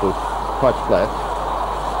and it was quite flat.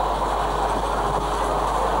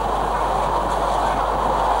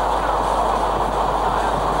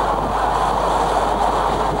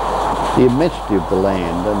 The immensity of the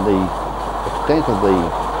land and the extent of the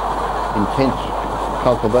intense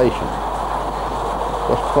cultivation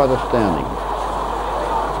was quite astounding.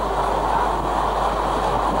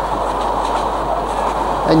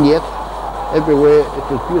 And yet, everywhere it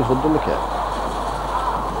was beautiful to look at.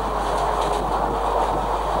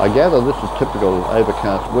 I gather this is typical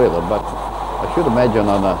overcast weather, but I should imagine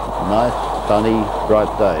on a nice, sunny,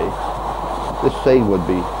 bright day, this scene would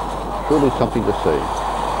be truly something to see.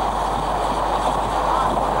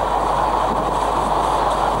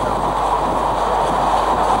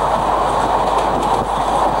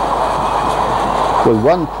 With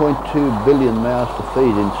 1.2 billion mouths to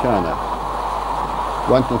feed in China,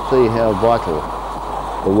 one can see how vital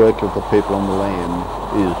the work of the people on the land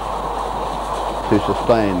is to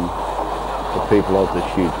sustain the people of this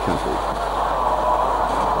huge country.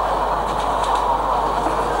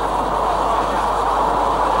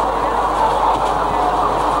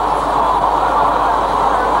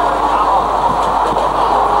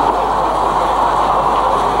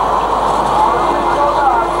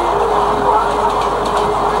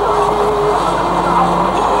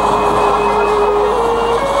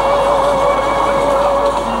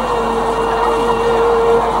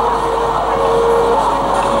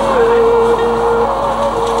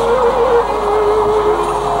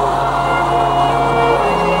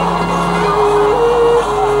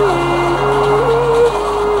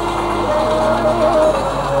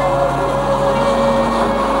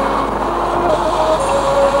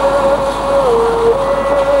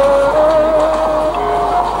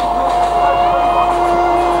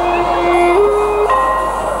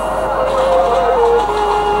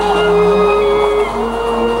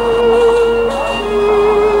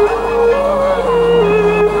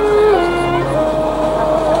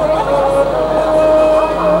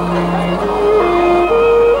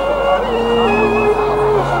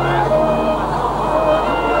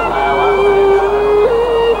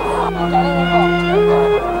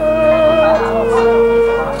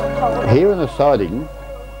 Siding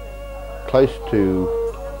close to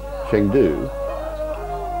Chengdu,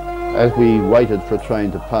 as we waited for a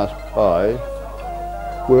train to pass by,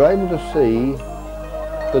 we were able to see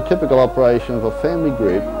the typical operation of a family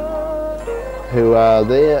group who are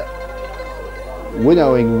there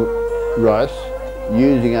winnowing rice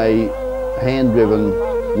using a hand-driven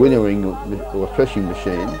winnowing or threshing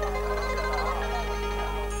machine.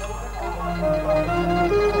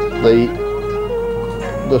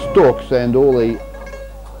 The stalks and all the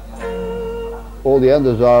all the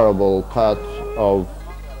undesirable parts of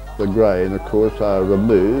the grain, of course, are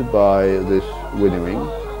removed by this winnowing,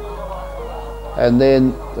 and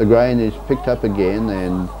then the grain is picked up again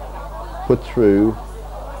and put through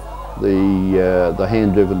the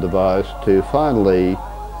hand-driven device to finally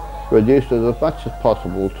reduce it as much as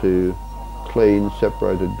possible to clean,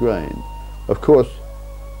 separated grain. Of course,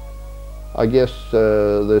 I guess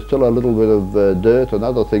there's still a little bit of dirt and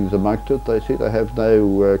other things amongst it. They seem to have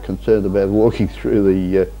no concern about walking through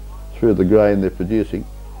the grain they're producing,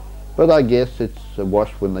 but I guess it's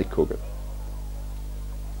washed when they cook it.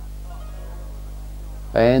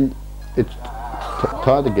 And it's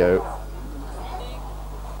time to go.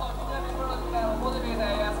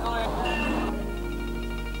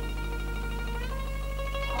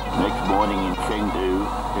 Next morning in Chengdu,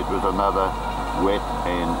 it was another wet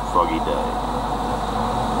and foggy day.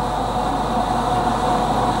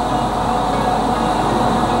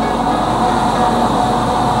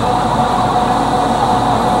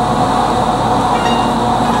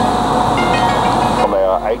 From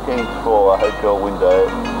our 18th floor hotel window,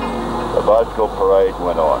 the bicycle parade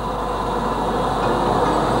went on.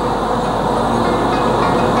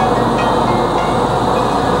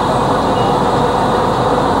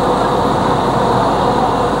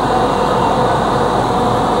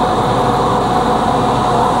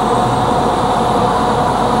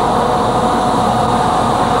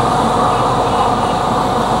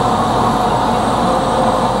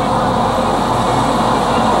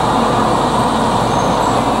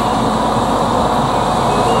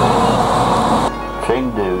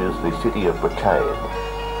 Chengdu is the city of brocade,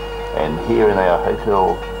 and here in our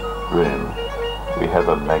hotel room we have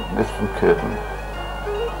a magnificent curtain.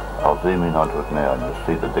 I'll zoom in onto it now and you'll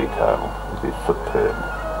see the detail. It is superb.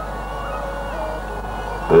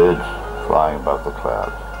 Birds flying above the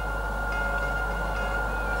clouds.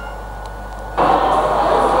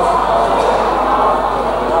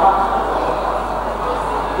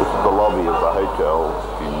 This is the lobby of the hotel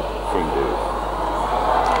in Chengdu.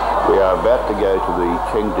 We are about to go to the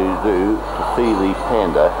Chengdu Zoo to see the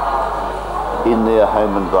panda in their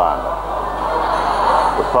home environment.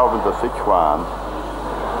 The province of Sichuan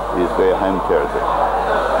is their home territory.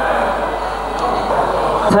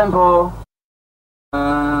 Temple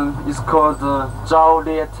is called the Zhao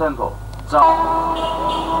Lie Temple.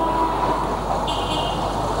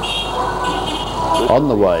 On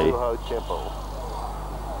the way, Temple.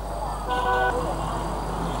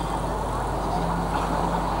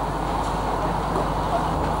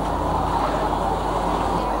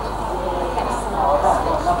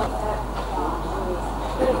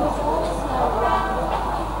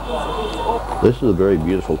 this is a very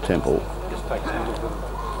beautiful temple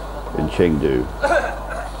in Chengdu,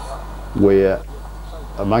 where,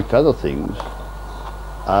 amongst other things,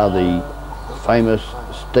 are the famous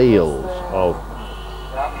steels of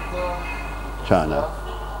China,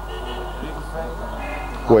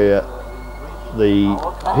 where the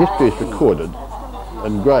history is recorded,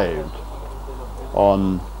 engraved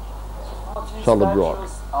on solid rock.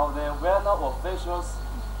 Of the well-known officials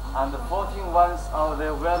and the 14 ones of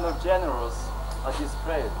the well-known generals are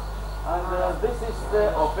displayed. And this is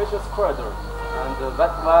the official's corridor, and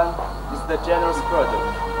that one is the general's corridor.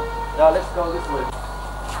 Now let's go this way.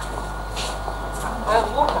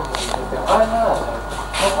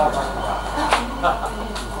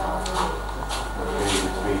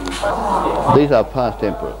 These are past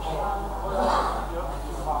emperors,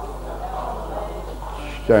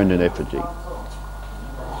 shown in effigy.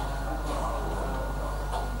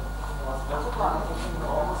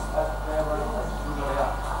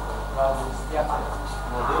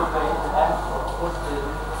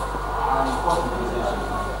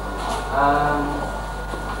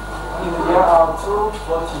 In the year of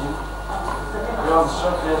 214, it was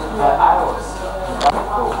shortlisted by Iris.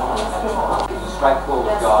 Strike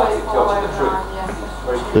forward, guys, it tells you the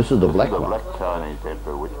truth. This is the black The one. black Chinese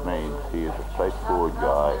emperor, which means he is a straightforward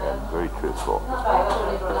guy and very truthful.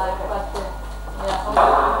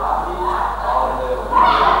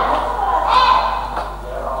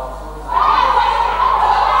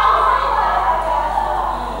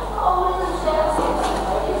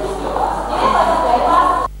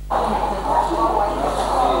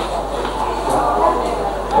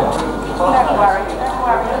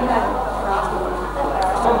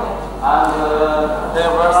 There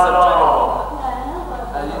was a general.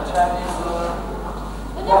 And in Chinese,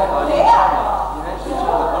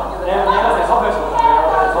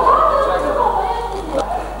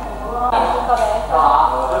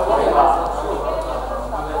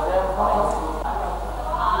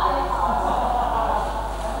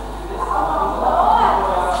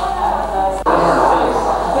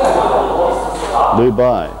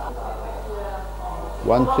 Dubai,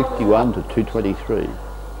 161 to 223. And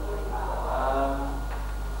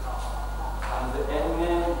the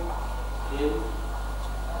enemy came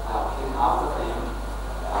after him,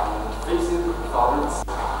 facing the province.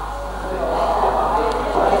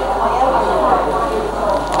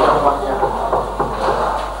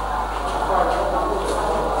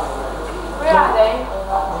 Where are they?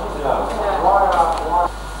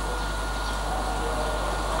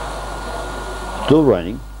 Still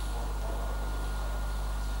raining.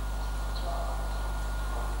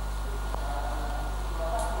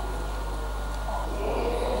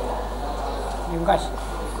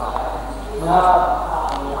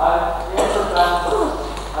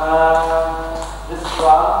 This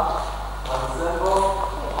drum symbol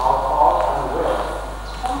of art and will.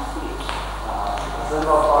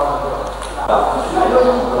 Symbol of art and will.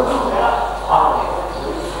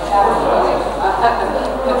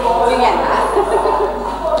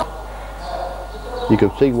 You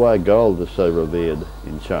can see why gold is so revered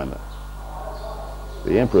in China.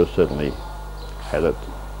 The emperor certainly had it.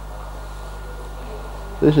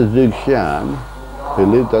 This is Zhu Xiang, who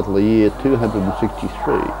lived until the year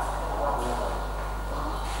 263.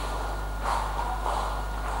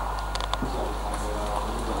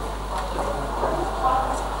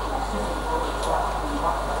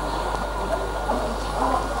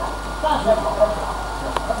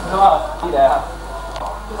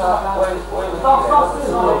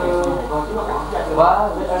 While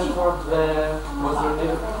the emperor was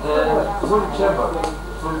in the full chamber,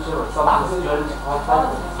 something strange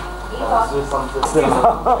happened.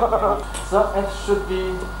 So it should be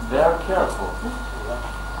very careful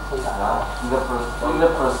in the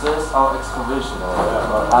process of excavation.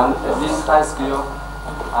 And this high skill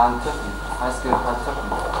and technique, high skill and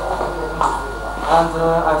technique. And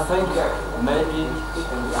I think maybe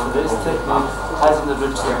this technique hasn't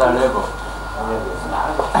reached that level.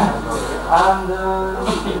 And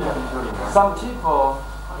some people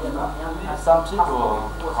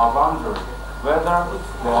are wondering whether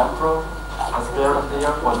the emperor was buried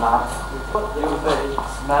here or not. If they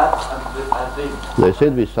snap at this. There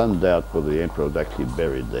seemed to be some doubt whether the emperor was actually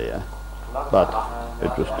buried there, but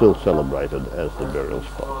it was still celebrated as the burial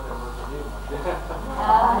spot.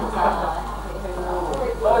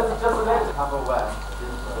 But it's just a have a way.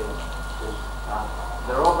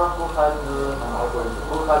 The rover who had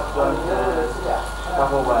joined the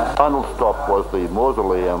Final stop was the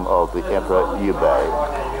mausoleum of the Emperor Yubei.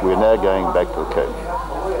 We're now going back to the coast.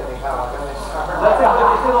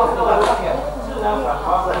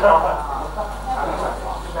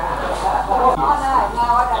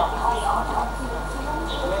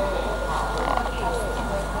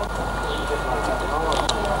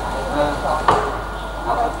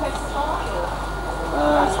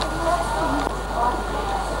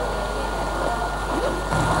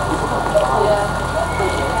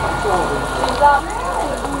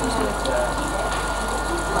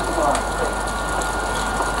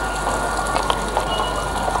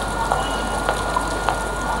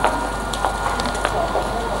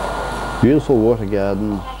 Beautiful water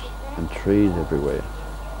gardens and trees everywhere.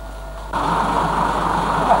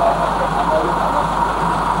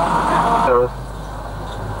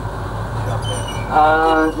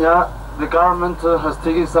 Yeah, the government has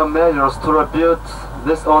taken some measures to rebuild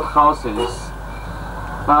these old houses.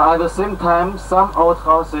 At the same time, some old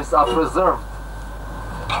houses are preserved.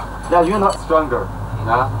 Yeah, you're not stronger.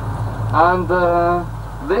 Yeah, and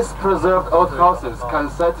these preserved old houses can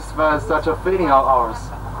satisfy such a feeling of ours.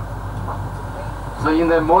 So in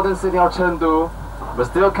the modern city of Chengdu, we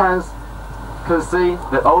still can see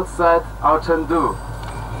the old side of Chengdu,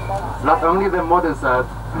 not only the modern side.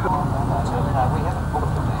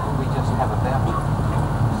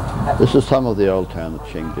 This is some of the old town of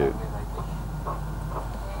Chengdu.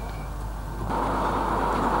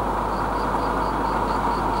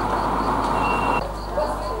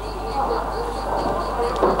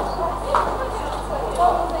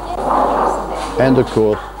 And of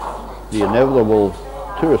course, the inevitable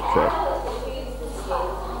tourist trap,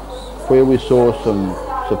 where we saw some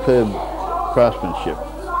superb craftsmanship.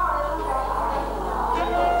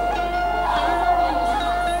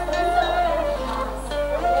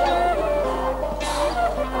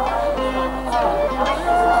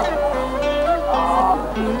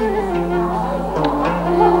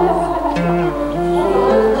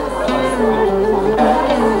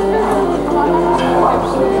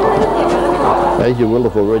 As you will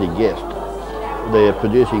have already guessed, they're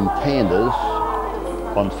producing pandas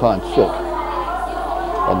on fine silk.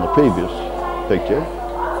 On the previous picture,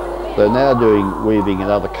 they're now doing weaving in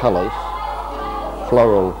other colours,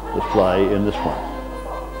 floral display in this one.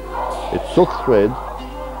 silk thread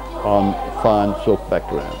on fine silk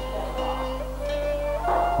background.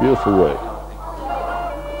 Beautiful work.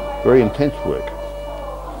 Very intense work.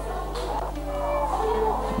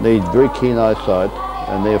 Needs very keen eyesight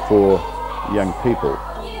and therefore young people.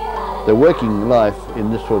 The working life in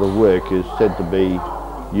this sort of work is said to be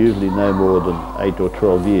usually no more than 8 or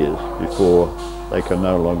 12 years before they can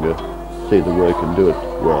no longer see the work and do it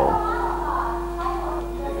well.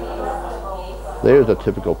 There's a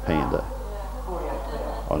typical panda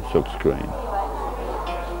on silk screen,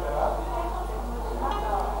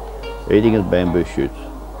 eating his bamboo shoots.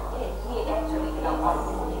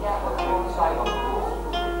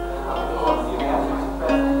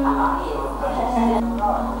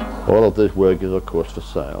 All of this work is of course for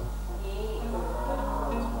sale.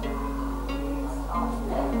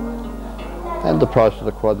 And the prices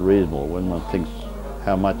are quite reasonable when one thinks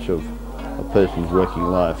how much of a person's working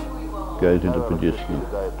life goes into producing them.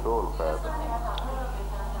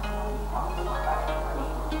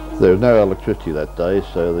 There was no electricity that day,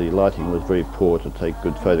 so the lighting was very poor to take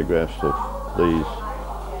good photographs of these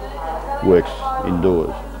works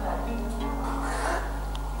indoors.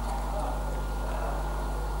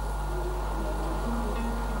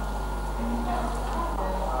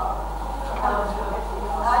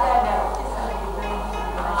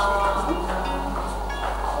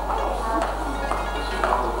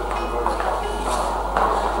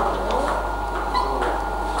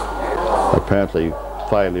 Apparently,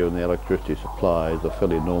 failure in the electricity supply is a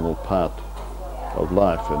fairly normal part of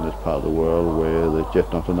life in this part of the world where there's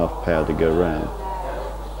just not enough power to go around.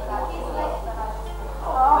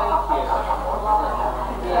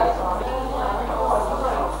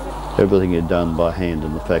 Everything is done by hand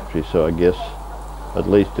in the factory, so I guess at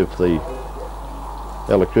least if the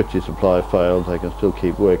electricity supply fails, they can still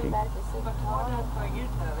keep working.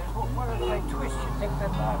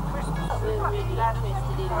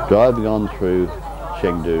 Driving on through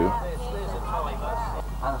Chengdu.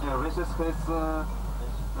 And he raises his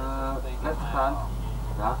left hand,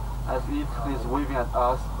 as if he's waving at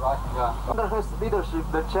us. Under his leadership,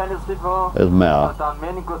 the Chinese people have done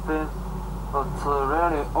many good things, but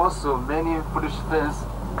really also many foolish things.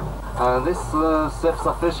 This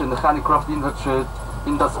self-sufficient handicraft industries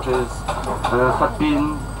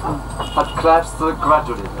had collapsed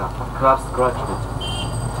gradually.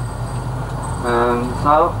 And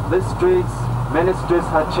now these streets, many streets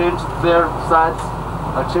have changed their sides,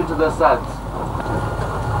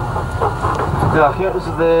 Yeah, here is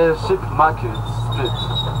the sheep market street.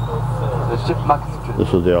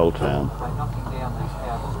 This is the old town. By knocking down these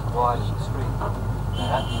houses and widening the street,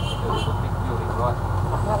 they're hoping to build a big building right.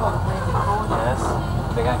 Yes.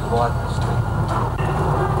 They're going to widen the street.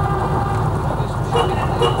 There's some shopping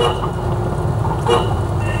there.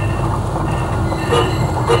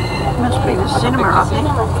 Must be the cinema, I think.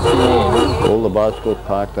 All the bicycles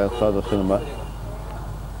parked outside the cinema.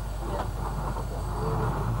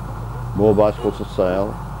 More bicycles for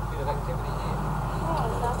sale.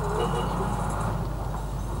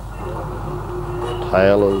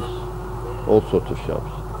 Tailors, all sorts of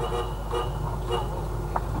shops.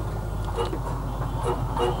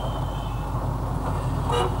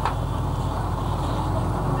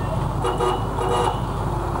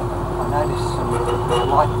 Notice some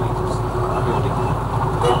light meters in the building.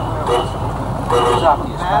 It's after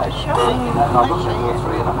you Spanish. And I looked at all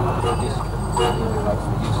three of them on the disc.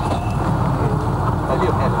 They do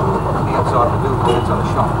have on the outside of the building, outside the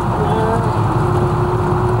shop.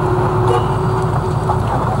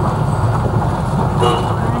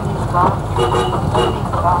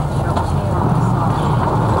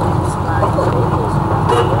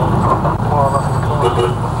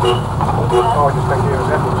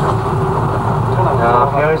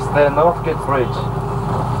 Here is the Northgate Bridge.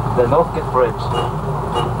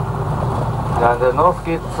 And the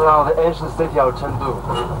Northgate is the ancient city of Chengdu.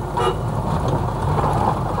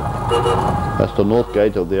 That's the north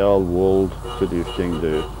gate of the old walled city of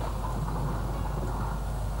Chengdu.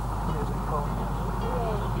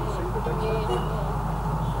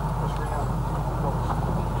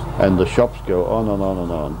 And the shops go on and on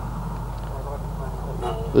and on.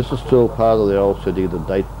 This is still part of the old city that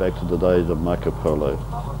dates back to the days of Marco Polo,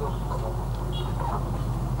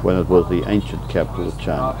 when it was the ancient capital of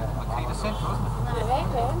China.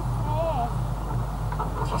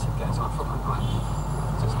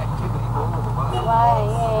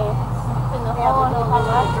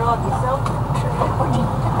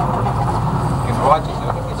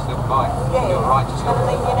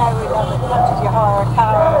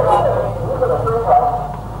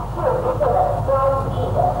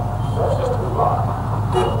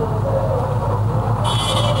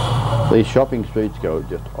 These shopping streets go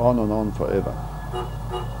just on and on forever.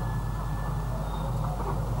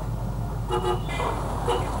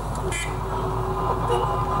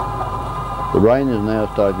 The rain is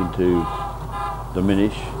now starting to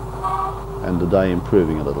diminish and the day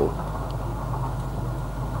improving a little.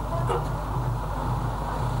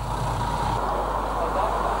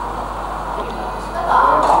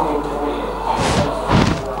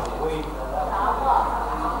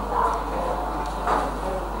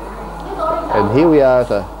 And here we are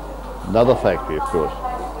at another factory, of course,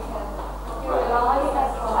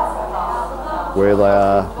 where they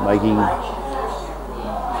are making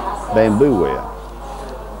bamboo ware.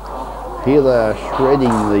 Here they are shredding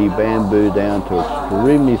the bamboo down to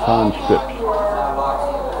extremely fine strips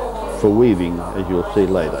for weaving, as you'll see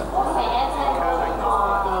later.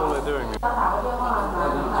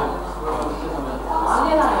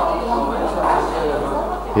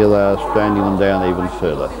 Here they are stranding them down even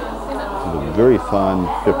further. With very fine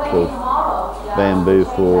strips of bamboo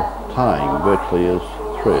for tying, virtually as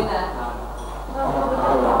thread.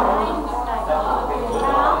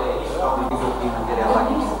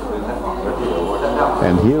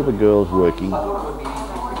 And here are the girls working,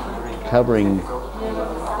 covering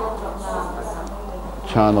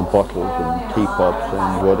china bottles and teapots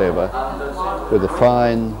and whatever with a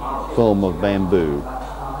fine film of bamboo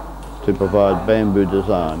to provide bamboo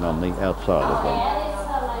design on the outside of them.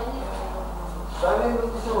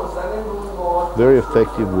 Very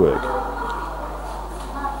effective work.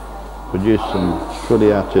 Produced some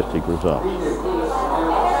truly artistic results.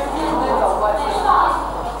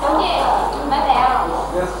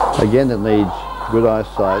 Again, it needs good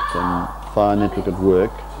eyesight and fine intricate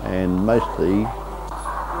work, and mostly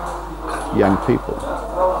young people.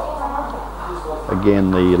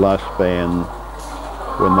 Again, the lifespan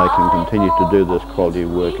when they can continue to do this quality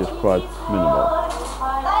work is quite minimal.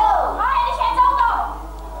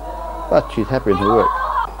 But she's happy in her work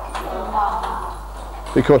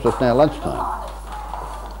because it's now lunchtime,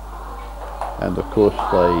 and of course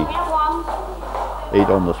they eat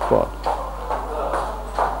on the spot.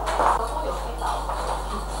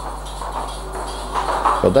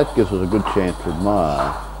 So that gives us a good chance to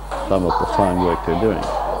admire some of the fine work they're doing.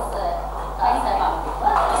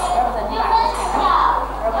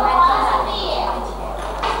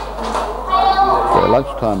 So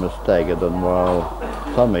lunchtime is staggered, and while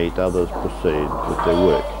some eat, others proceed with their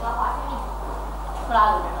work.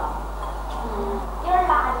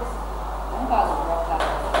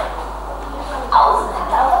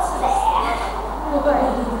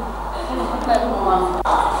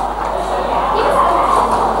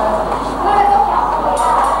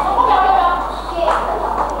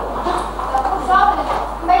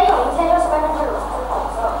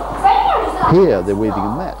 Here they're weaving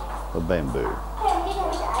a mat of bamboo.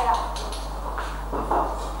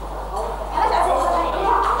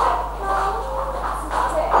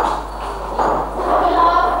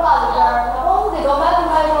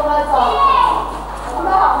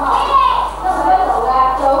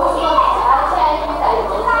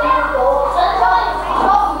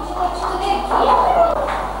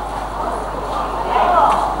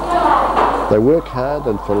 They work hard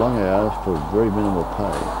and for long hours for very minimal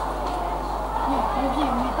pay.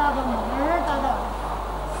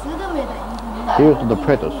 Here's an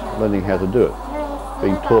apprentice learning how to do it,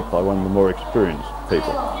 being taught by one of the more experienced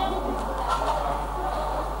people.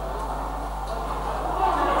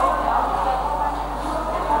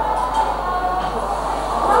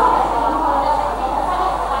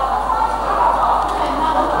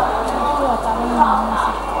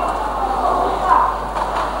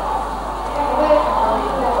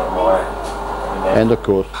 And of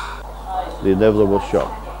course, the inevitable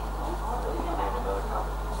shop.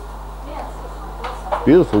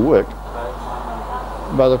 Beautiful work,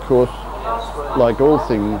 but of course, like all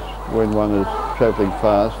things, when one is travelling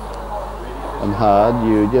fast and hard,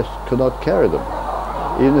 you just cannot carry them,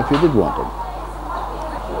 even if you did want them.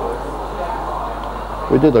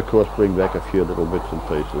 We did of course bring back a few little bits and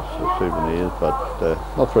pieces as souvenirs, but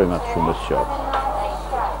not very much from this shop.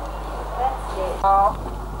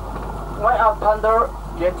 Why are pandas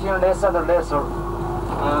getting less and lesser?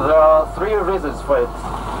 There are three reasons for it.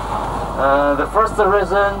 The first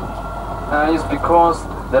reason is because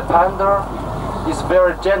the panda is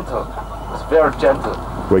very gentle. It's very gentle.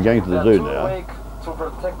 We're going to the zoo now. They to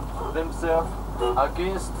protect themselves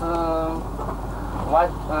against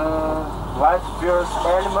white fierce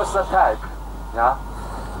animals attack. Yeah.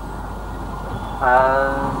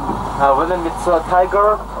 And when it meets a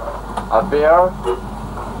tiger, a bear,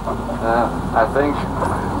 I think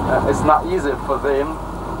it's not easy for them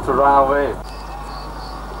to run away.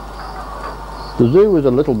 The zoo was a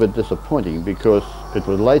little bit disappointing because it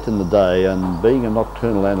was late in the day, and being a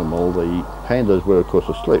nocturnal animal, the pandas were of course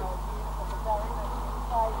asleep.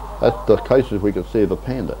 That's the closest we could see of a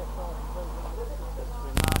panda.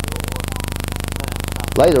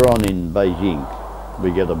 Later on in Beijing we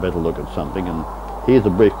get a better look at something, and here's a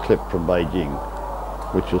brief clip from Beijing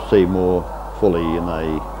which you'll see more fully in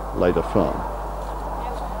a later film.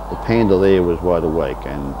 The panda there was wide awake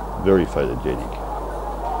and very photogenic.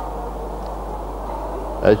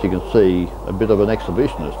 As you can see, a bit of an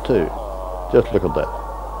exhibitionist too. Just look at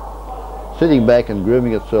that. Sitting back and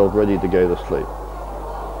grooming itself ready to go to sleep.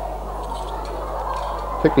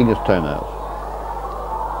 Picking its toenails.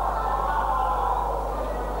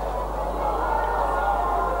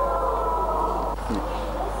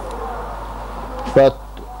 But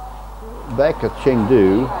back at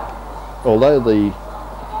Chengdu, although the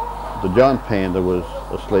giant panda was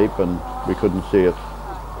asleep and we couldn't see it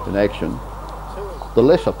in action, the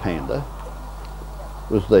lesser panda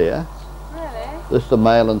was there. Really? This is the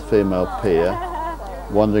male and female pair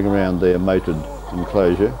wandering around their mated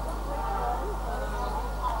enclosure.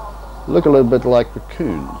 Look a little bit like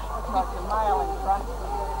raccoons.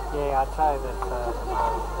 Yeah, I'd say that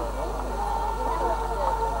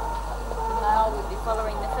The male would be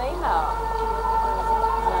following the female.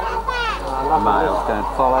 males don't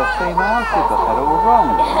follow females. You've got that all wrong.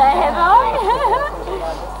 Have I?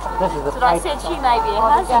 This is the But I said she may be a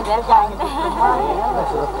husband, that one. This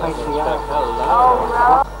is the patriarch.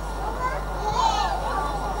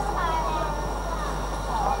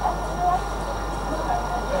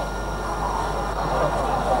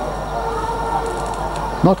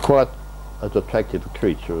 Not quite as attractive a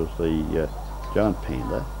creature as the giant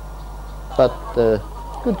panda, but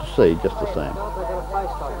good to see just the same.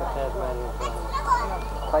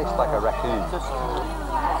 Face like a raccoon.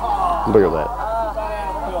 Look at that.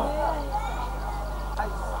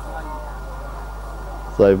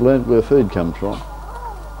 So they've learnt where food comes from.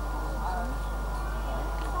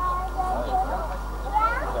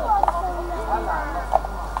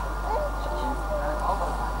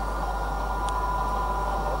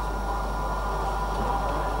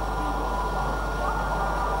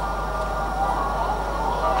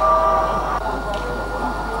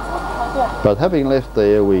 But having left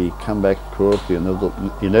there, we come back across the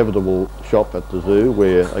inevitable shop at the zoo,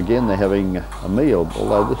 where again they're having a meal,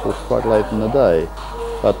 although this is quite late in the day.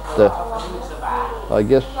 But I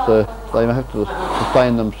guess they have to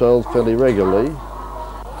sustain themselves fairly regularly,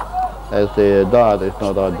 as their diet is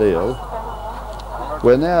not ideal.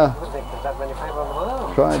 We're now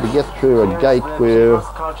trying to get through a gate where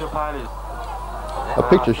a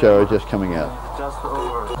picture show is just coming out.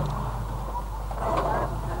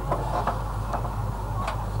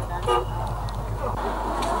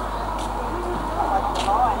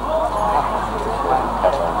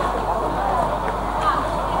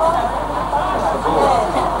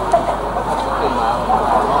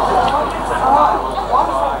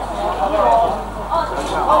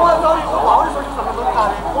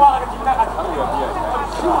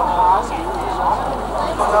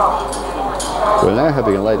 We're now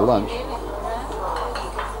having a late lunch,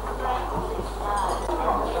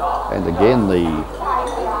 and again the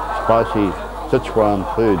spicy Sichuan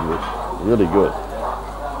food was really good,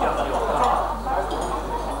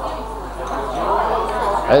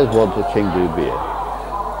 as was the Chengdu beer.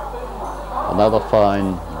 Another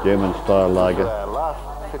fine German style lager. Our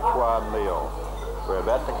last Sichuan meal. We're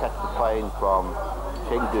about to catch the plane from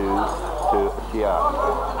Chengdu to Xi'an.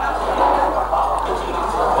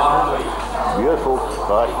 Beautiful,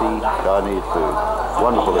 spicy Chinese food.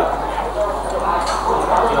 Wonderful eating.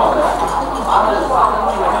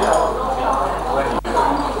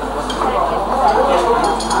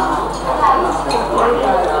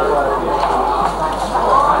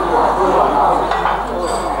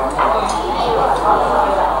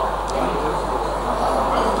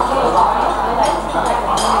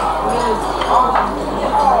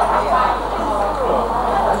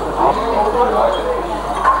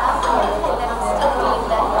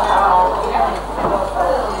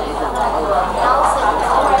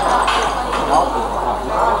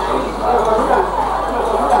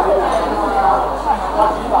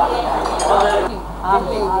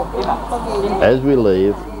 As we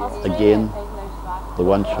leave, again, the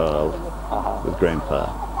one child with Grandpa.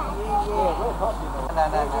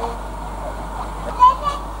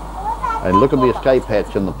 And look at the escape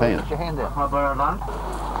hatch in the pants. Your hand there.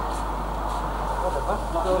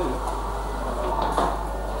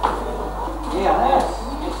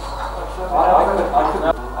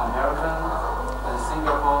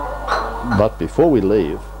 But before we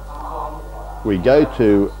leave, we go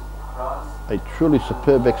to a truly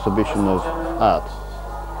superb exhibition of art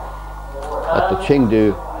at the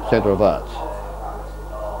Chengdu Centre of Arts.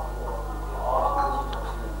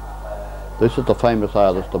 This is the famous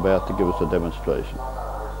artist about to give us a demonstration,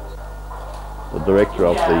 the director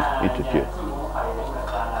of the Institute.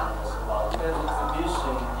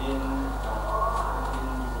 Exhibition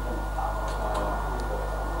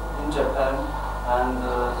in Japan and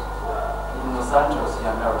in Los Angeles in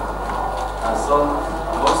America. So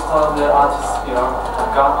most of the artists here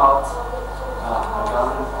have gone out, to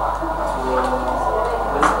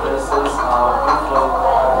these places,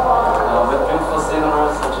 with beautiful scenery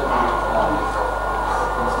such as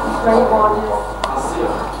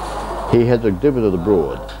He has exhibited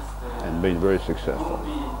abroad and been very successful.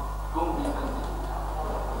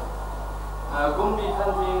 Gumbi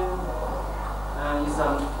painting is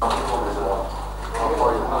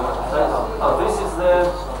this is the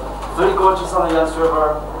very gorgeous on the Yangtze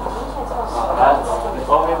River. That's the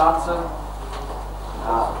Gumbi Mountain,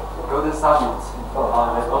 Golden Summit,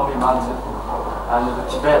 the Gumbi Mountain, and the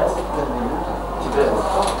Tibet.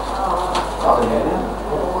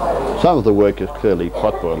 Some of the work is clearly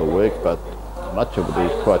potboiler work, but much of it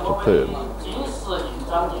is quite superb.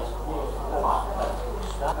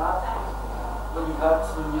 Looking back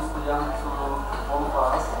to Mr. Yang to home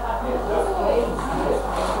class.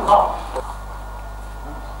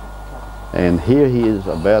 And here he is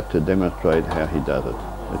about to demonstrate how he does it.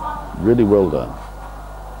 It's really well done.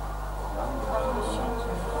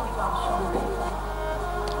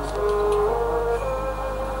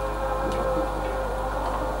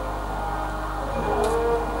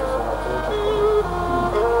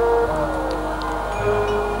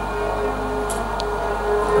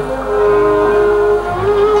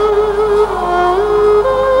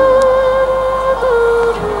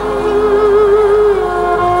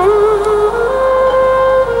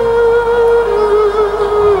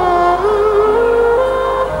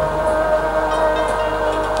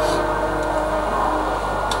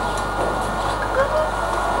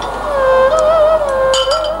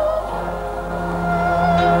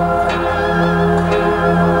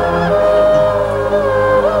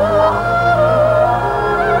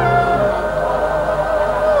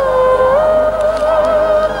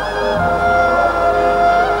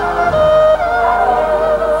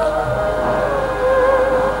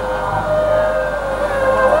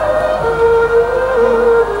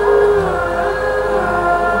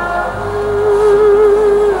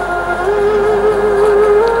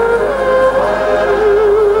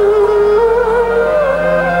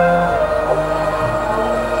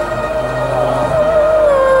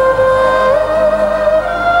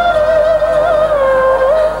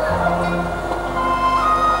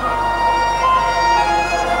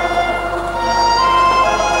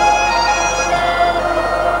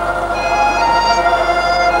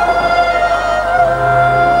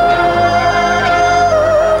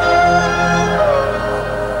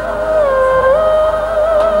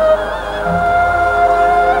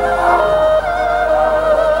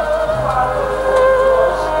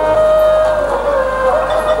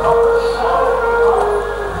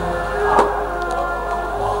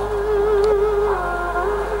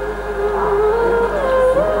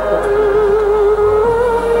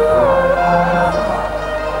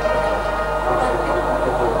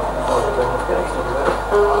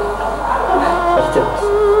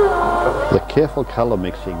 The careful colour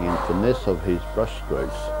mixing and finesse of his brush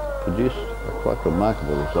strokes produced a quite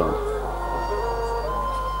remarkable result.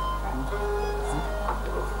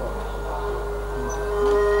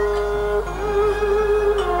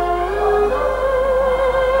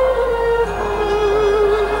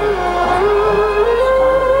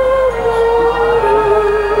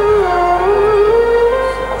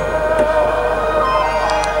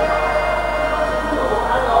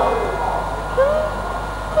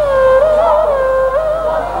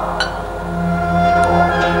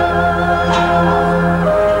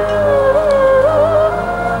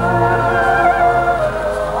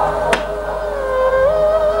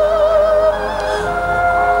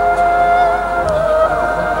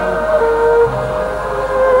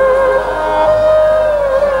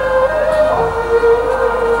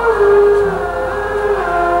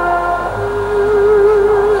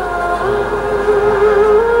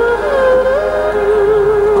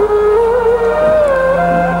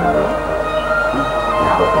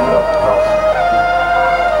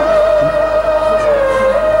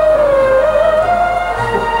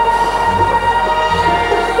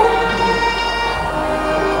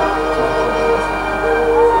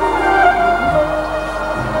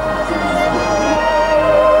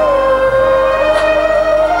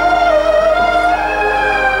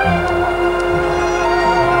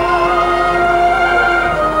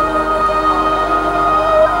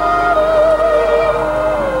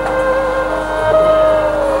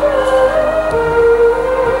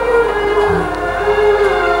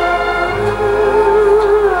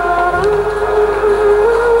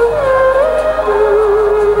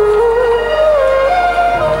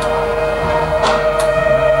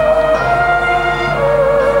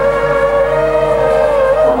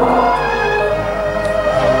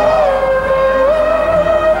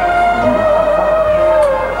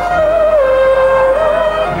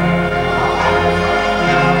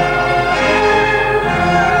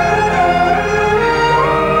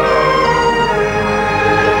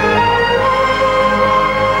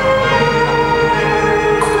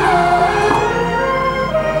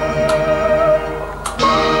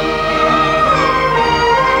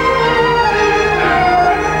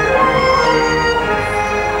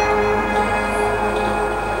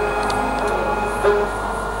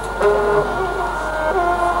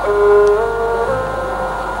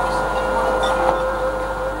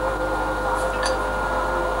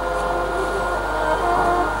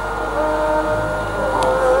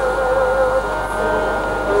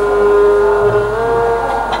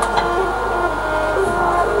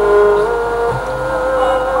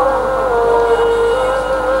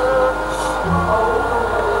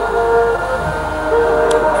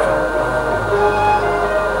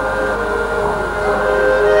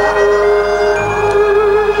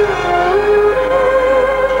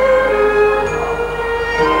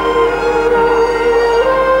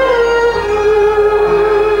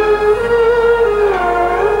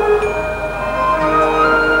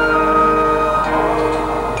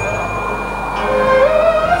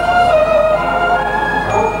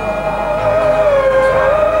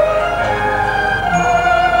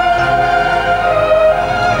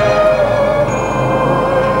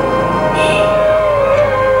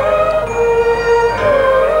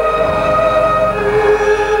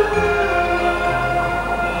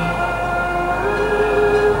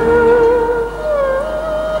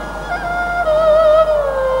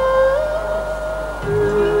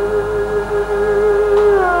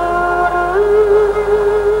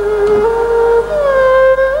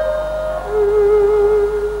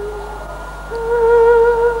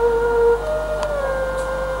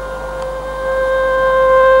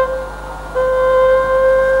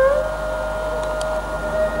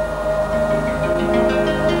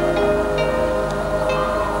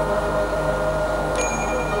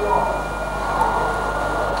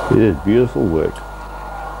 It is beautiful work.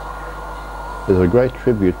 There's a great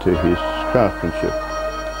tribute to his craftsmanship.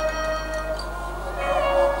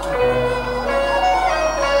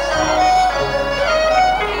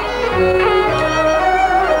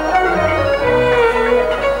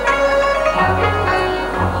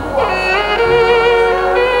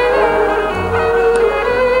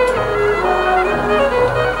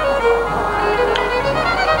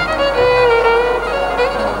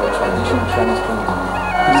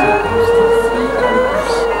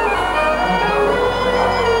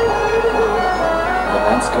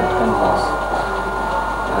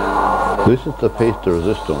 This is the piece de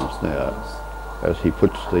resistance now, as he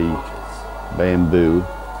puts the bamboo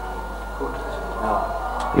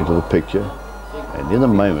into the picture, and in a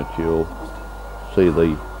moment you'll see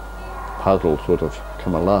the puzzle sort of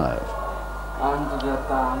come alive. And they're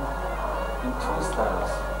done in two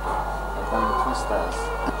styles. They're done in two styles.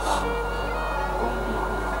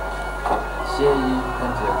 Shaky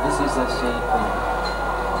painting. This is a shaky painting.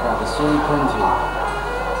 Yeah, the shaky painting.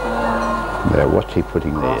 Now what's he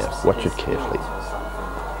putting there? Watch it carefully.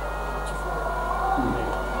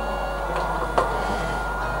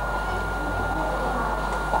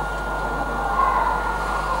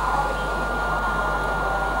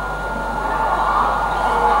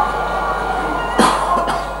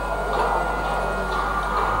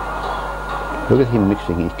 Look at him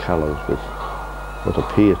mixing his colours with what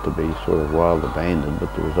appears to be sort of wild abandon,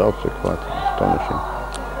 but the results are quite astonishing.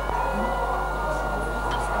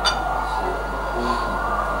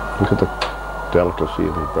 Look at the delicacy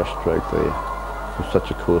of his brush stroke there, with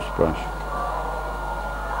such a coarse brush.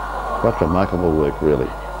 Quite remarkable work, really.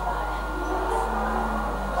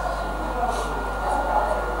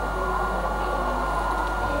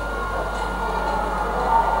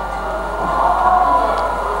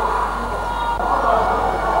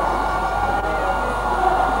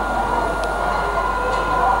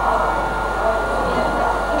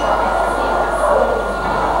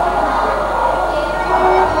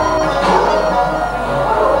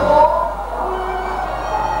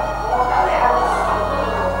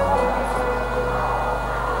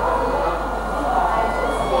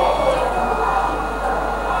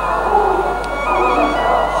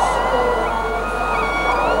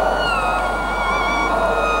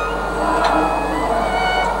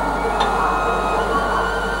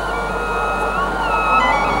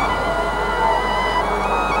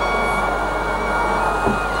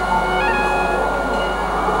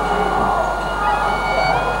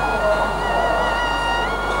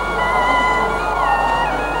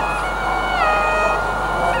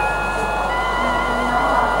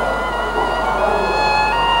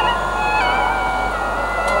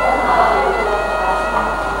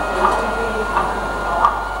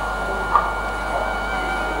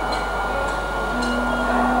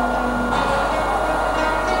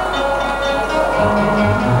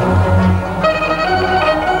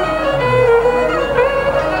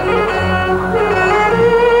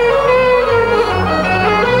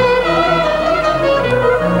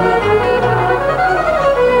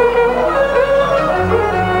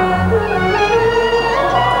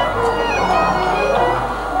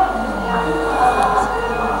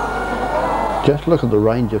 Just look at the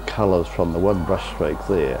range of colours from the one brush stroke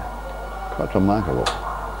there. Quite remarkable.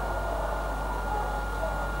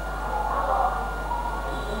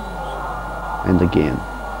 And again.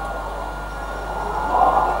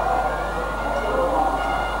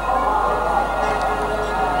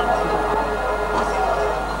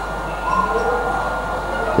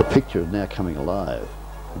 The picture is now coming alive.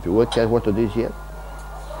 Have you worked out what it is yet?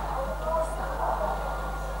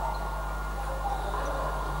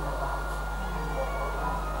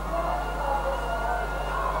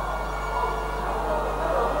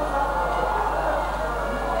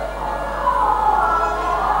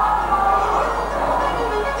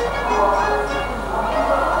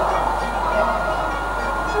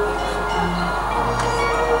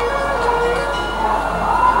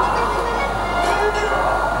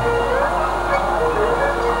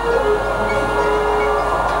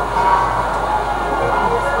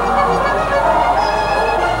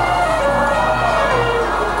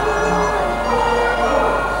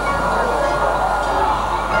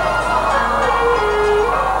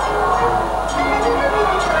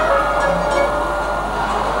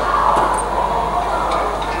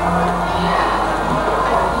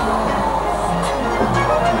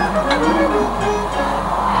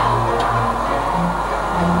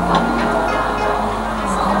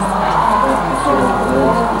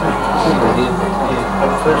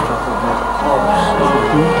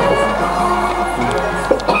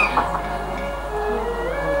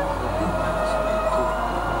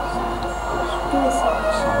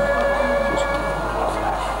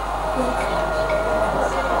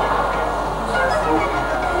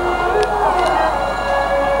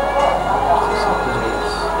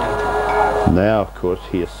 Now, of course,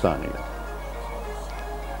 he is signing.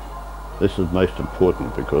 This is most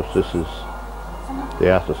important because this is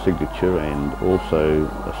the outer signature and also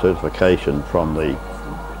a certification from the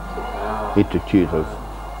Institute of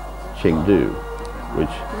Chengdu,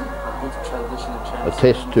 which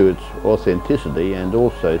attests to its authenticity and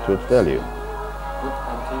also to its value. Good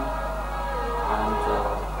painting and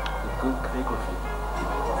good calligraphy.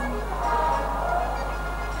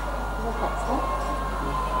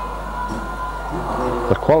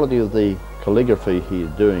 The quality of the calligraphy he is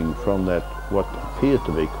doing from that what appears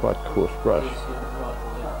to be quite coarse brush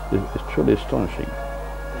is truly astonishing.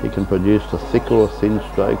 He can produce the thick or thin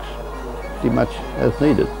strokes pretty much as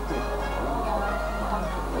needed.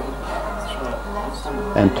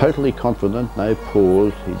 And totally confident, no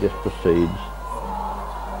pause, he just proceeds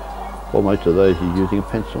almost as though he's using a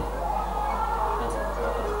pencil.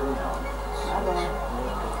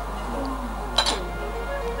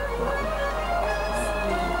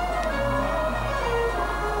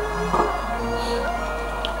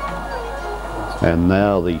 And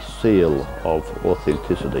now the seal of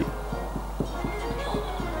authenticity.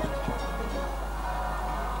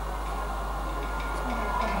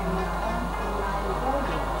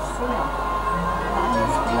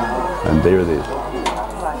 And there it is.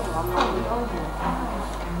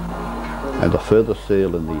 And a further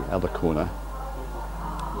seal in the other corner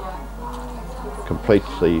completes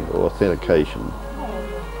the authentication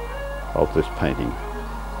of this painting.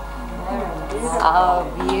 Oh,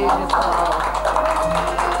 beautiful.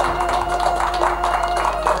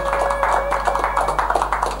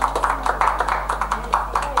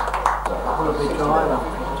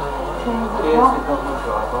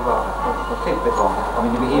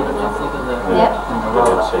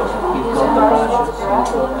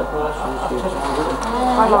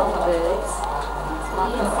 I love this.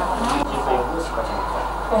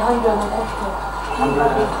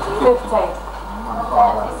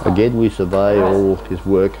 150. Again, we survey all his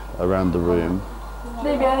work around the room.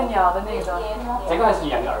 那边的鸟的那个。这个是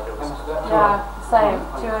羊耳朵。 Yeah, same,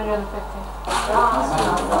 250.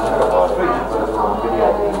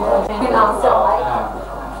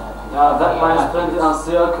 That one is printed on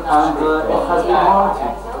silk and it has been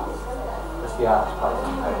mounted.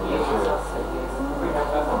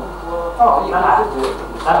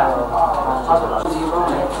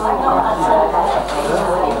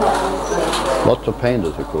 Lots of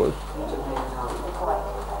pandas, of course.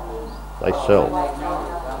 They sell.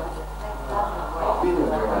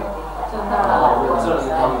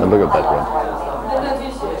 And look at that one.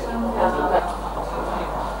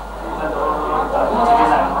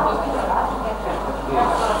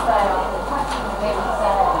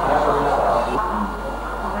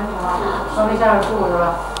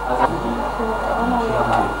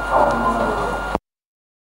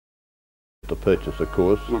 The purchase, of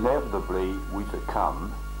course. Inevitably, we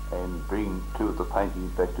succumb and bring two of the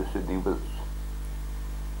paintings back to Sydney with us.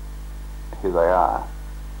 Here they are.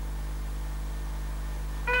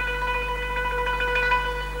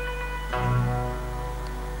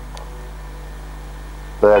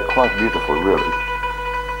 They are quite beautiful, really.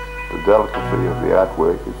 The delicacy of the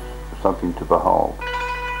artwork is something to behold.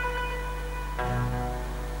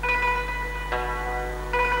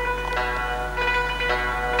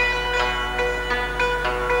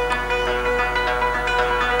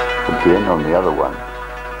 Again on the other one,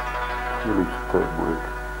 really superb work.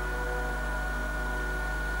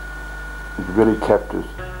 It really captures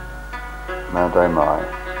Mount Omai,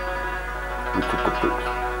 which it depicts.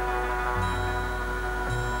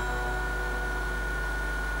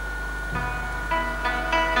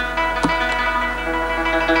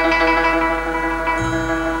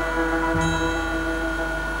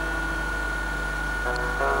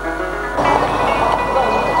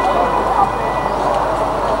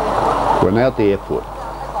 We're now at the airport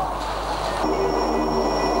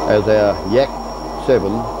as our Yak 7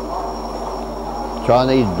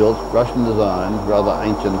 Chinese-built, Russian-designed, rather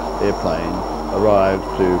ancient airplane arrived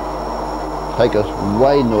to take us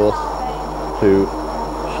way north to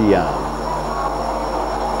Xi'an.